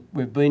all,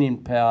 we've been in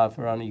power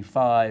for only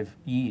 5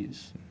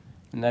 years,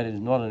 and that is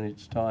not an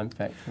its time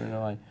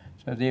factor.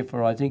 So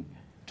therefore, I think,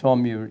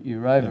 Tom,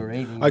 you're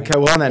overeating. Okay,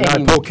 well, on that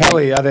note, Paul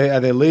Kelly, are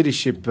there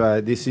leadership,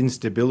 this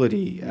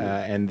instability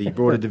and the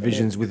broader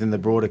divisions within the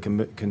broader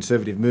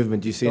Conservative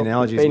movement, do you see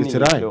analogies with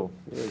today?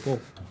 Yes.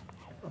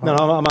 No,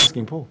 I'm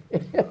asking Paul,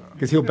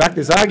 because he'll back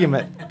this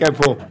argument. Go,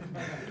 Paul.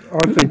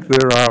 I think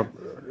there are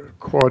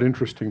quite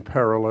interesting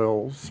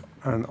parallels,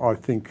 and I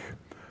think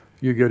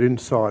you get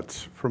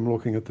insights from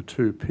looking at the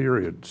two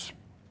periods.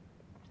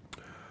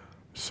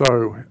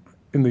 So,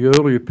 in the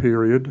earlier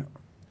period,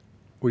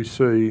 we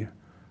see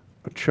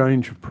a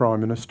change of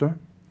Prime Minister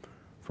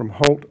from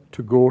Holt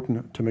to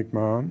Gorton to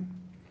McMahon.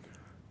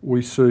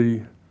 We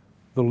see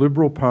the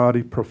Liberal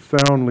Party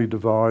profoundly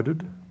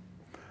divided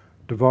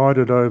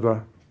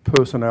over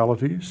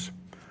personalities,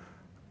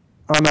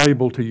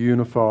 unable to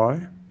unify,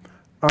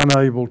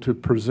 unable to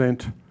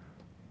present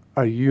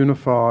a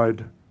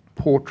unified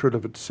portrait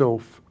of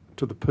itself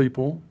to the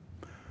people.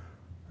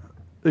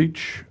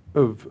 Each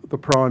of the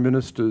Prime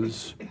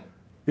Ministers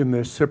in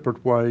their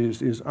separate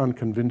ways is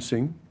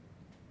unconvincing,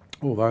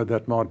 although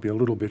that might be a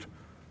little bit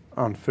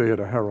unfair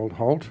to Harold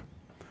Holt.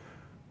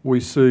 We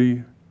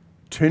see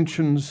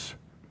tensions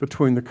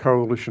between the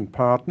coalition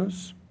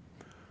partners.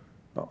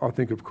 I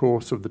think, of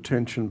course, of the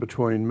tension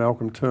between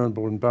Malcolm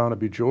Turnbull and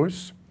Barnaby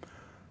Joyce,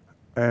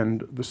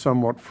 and the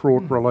somewhat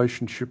fraught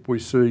relationship we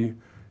see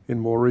in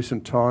more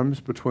recent times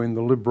between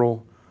the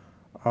Liberal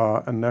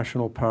and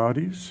National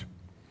parties.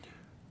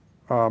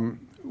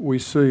 We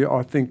see,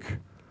 I think,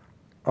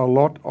 a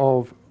lot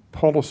of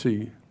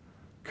policy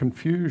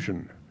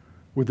confusion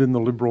within the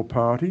Liberal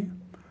Party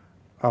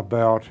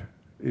about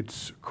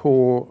its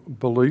core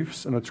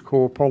beliefs and its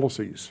core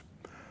policies.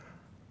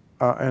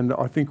 And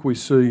I think we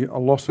see a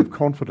loss of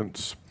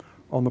confidence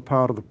on the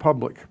part of the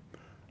public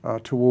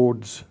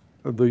towards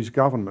these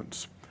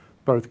governments,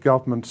 both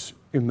governments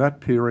in that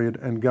period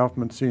and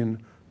governments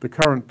in the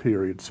current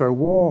period. So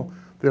while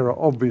there are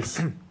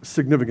obvious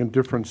significant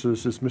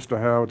differences, as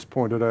Mr. Howard's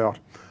pointed out,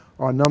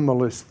 I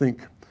nonetheless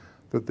think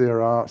that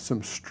there are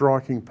some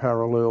striking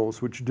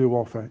parallels which do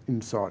offer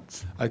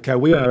insights. Okay,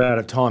 we are out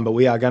of time, but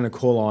we are going to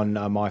call on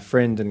my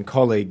friend and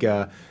colleague,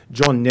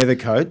 John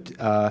Nethercote.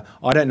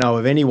 I don't know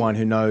of anyone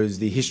who knows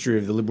the history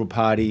of the Liberal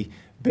Party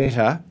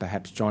better,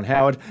 perhaps John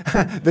Howard,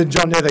 than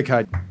John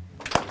Nethercote.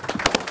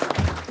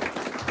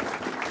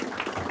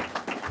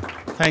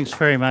 Thanks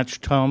very much,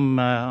 Tom.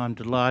 I'm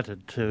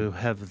delighted to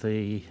have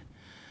the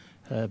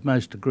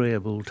most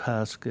agreeable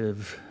task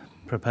of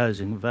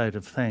proposing a vote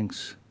of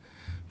thanks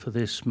for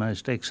this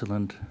most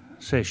excellent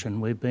session.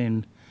 We've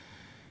been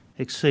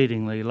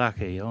exceedingly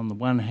lucky. On the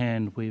one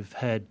hand, we've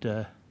had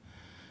a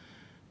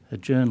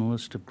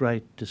journalist of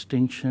great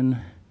distinction.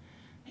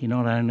 He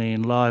not only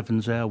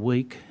enlivens our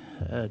week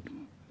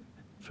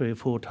 3 or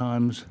 4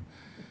 times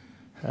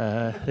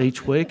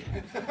each week,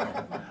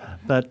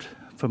 but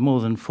for more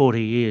than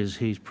 40 years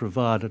he's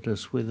provided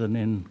us with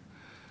an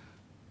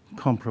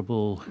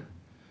incomparable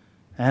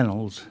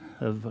annals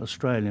of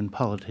Australian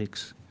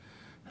politics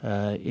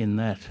in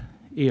that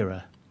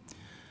era.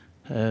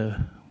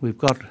 We've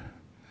got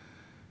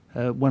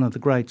one of the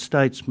great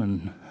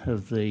statesmen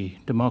of the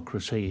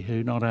democracy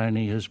who not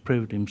only has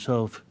proved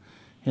himself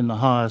in the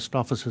highest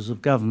offices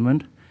of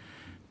government,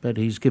 but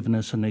he's given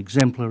us an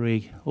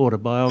exemplary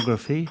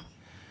autobiography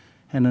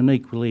and an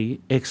equally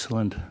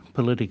excellent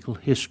political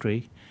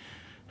history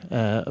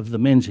of the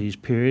Menzies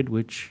period,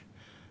 which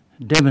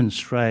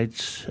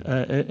demonstrates,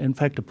 in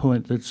fact, a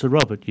point that Sir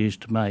Robert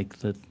used to make,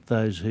 that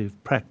those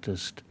who've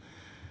practiced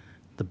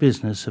the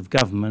business of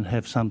government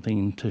have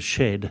something to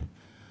shed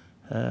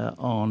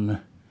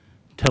on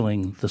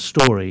telling the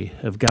story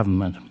of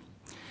government.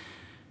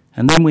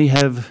 And then we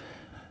have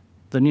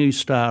the new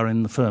star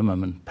in the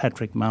firmament,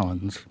 Patrick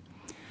Mullins.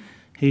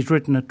 He's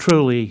written a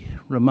truly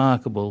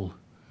remarkable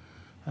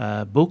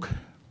book.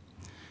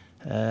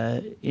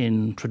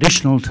 In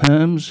traditional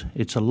terms,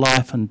 it's a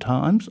life and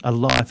times. A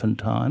lot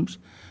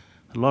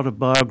of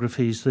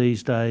biographies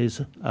these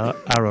days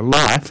are a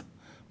life,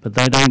 but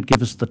they don't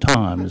give us the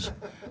times.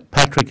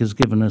 Patrick has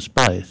given us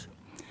both.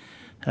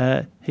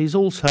 He's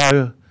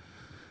also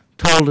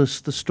told us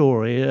the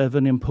story of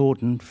a very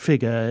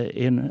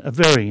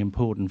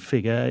important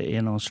figure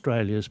in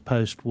Australia's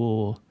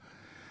post-war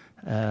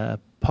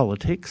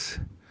politics.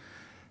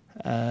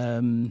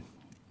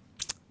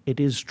 It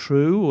is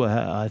true,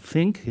 I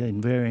think,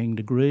 in varying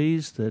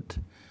degrees, that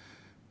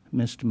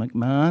Mr.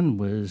 McMahon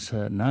was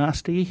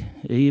nasty,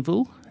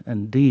 evil,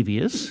 and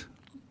devious.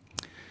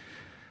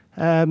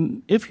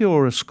 If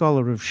you're a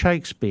scholar of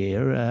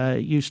Shakespeare,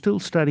 you still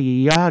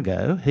study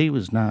Iago. He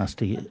was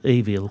nasty,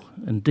 evil,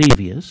 and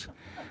devious.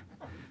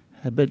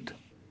 But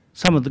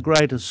some of the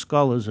greatest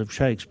scholars of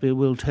Shakespeare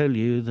will tell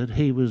you that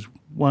he was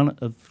one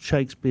of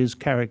Shakespeare's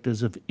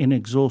characters of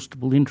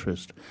inexhaustible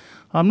interest.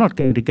 I'm not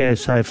going to go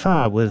so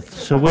far with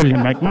Sir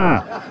William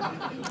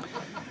McMahon,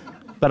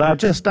 but I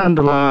just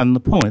underline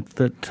the point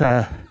that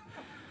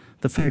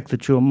the fact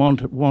that you're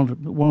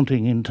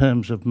wanting in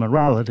terms of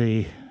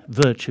morality,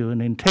 virtue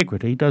and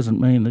integrity doesn't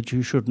mean that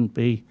you shouldn't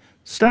be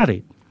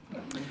studied.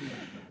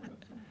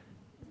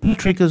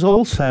 Patrick has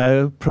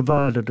also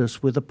provided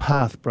us with a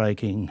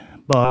path-breaking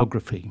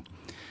biography.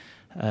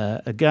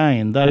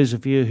 Again, those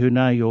of you who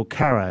know your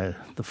Caro,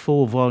 the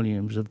 4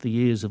 volumes of the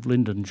years of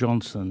Lyndon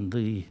Johnson,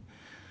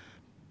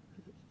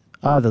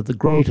 either the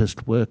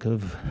greatest work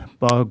of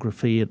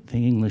biography at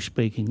the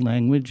English-speaking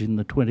language in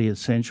the 20th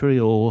century,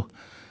 or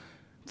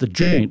the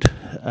joint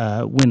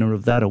winner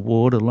of that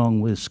award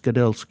along with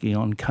Skidelsky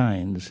on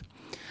Keynes.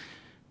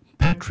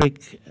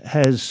 Patrick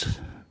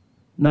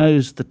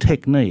knows the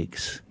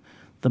techniques,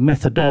 the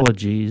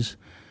methodologies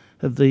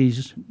of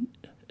these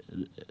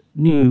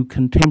new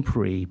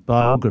contemporary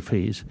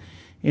biographies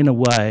in a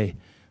way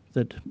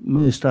that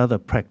most other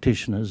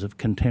practitioners of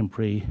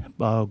contemporary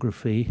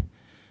biography,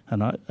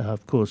 and I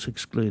of course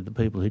exclude the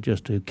people who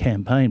just do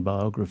campaign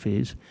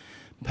biographies,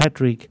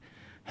 Patrick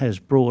has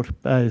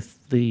brought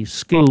both the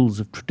skills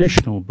of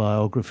traditional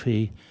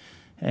biography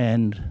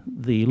and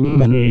the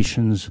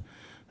illuminations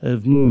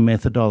of new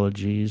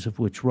methodologies, of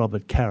which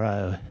Robert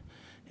Caro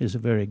is a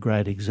very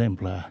great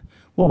exemplar.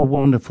 What a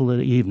wonderful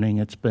evening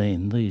it's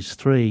been. These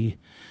 3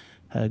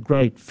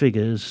 great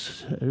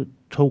figures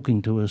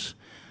talking to us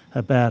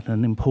about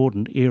an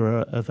important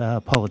era of our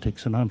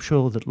politics, and I'm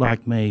sure that,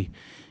 like me,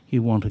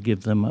 you want to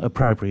give them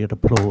appropriate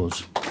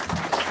applause.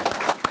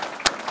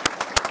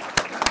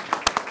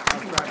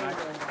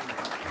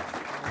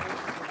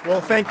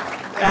 Well,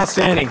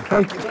 outstanding.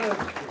 Thank you.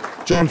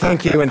 John,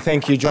 thank you, and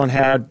thank you, John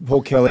Howard,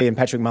 Paul Kelly and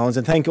Patrick Mullins,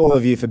 and thank all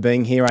of you for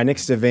being here. Our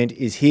next event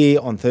is here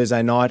on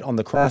Thursday night on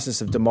the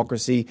crisis of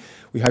democracy.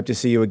 We hope to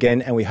see you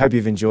again, and we hope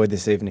you've enjoyed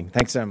this evening.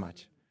 Thanks so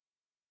much.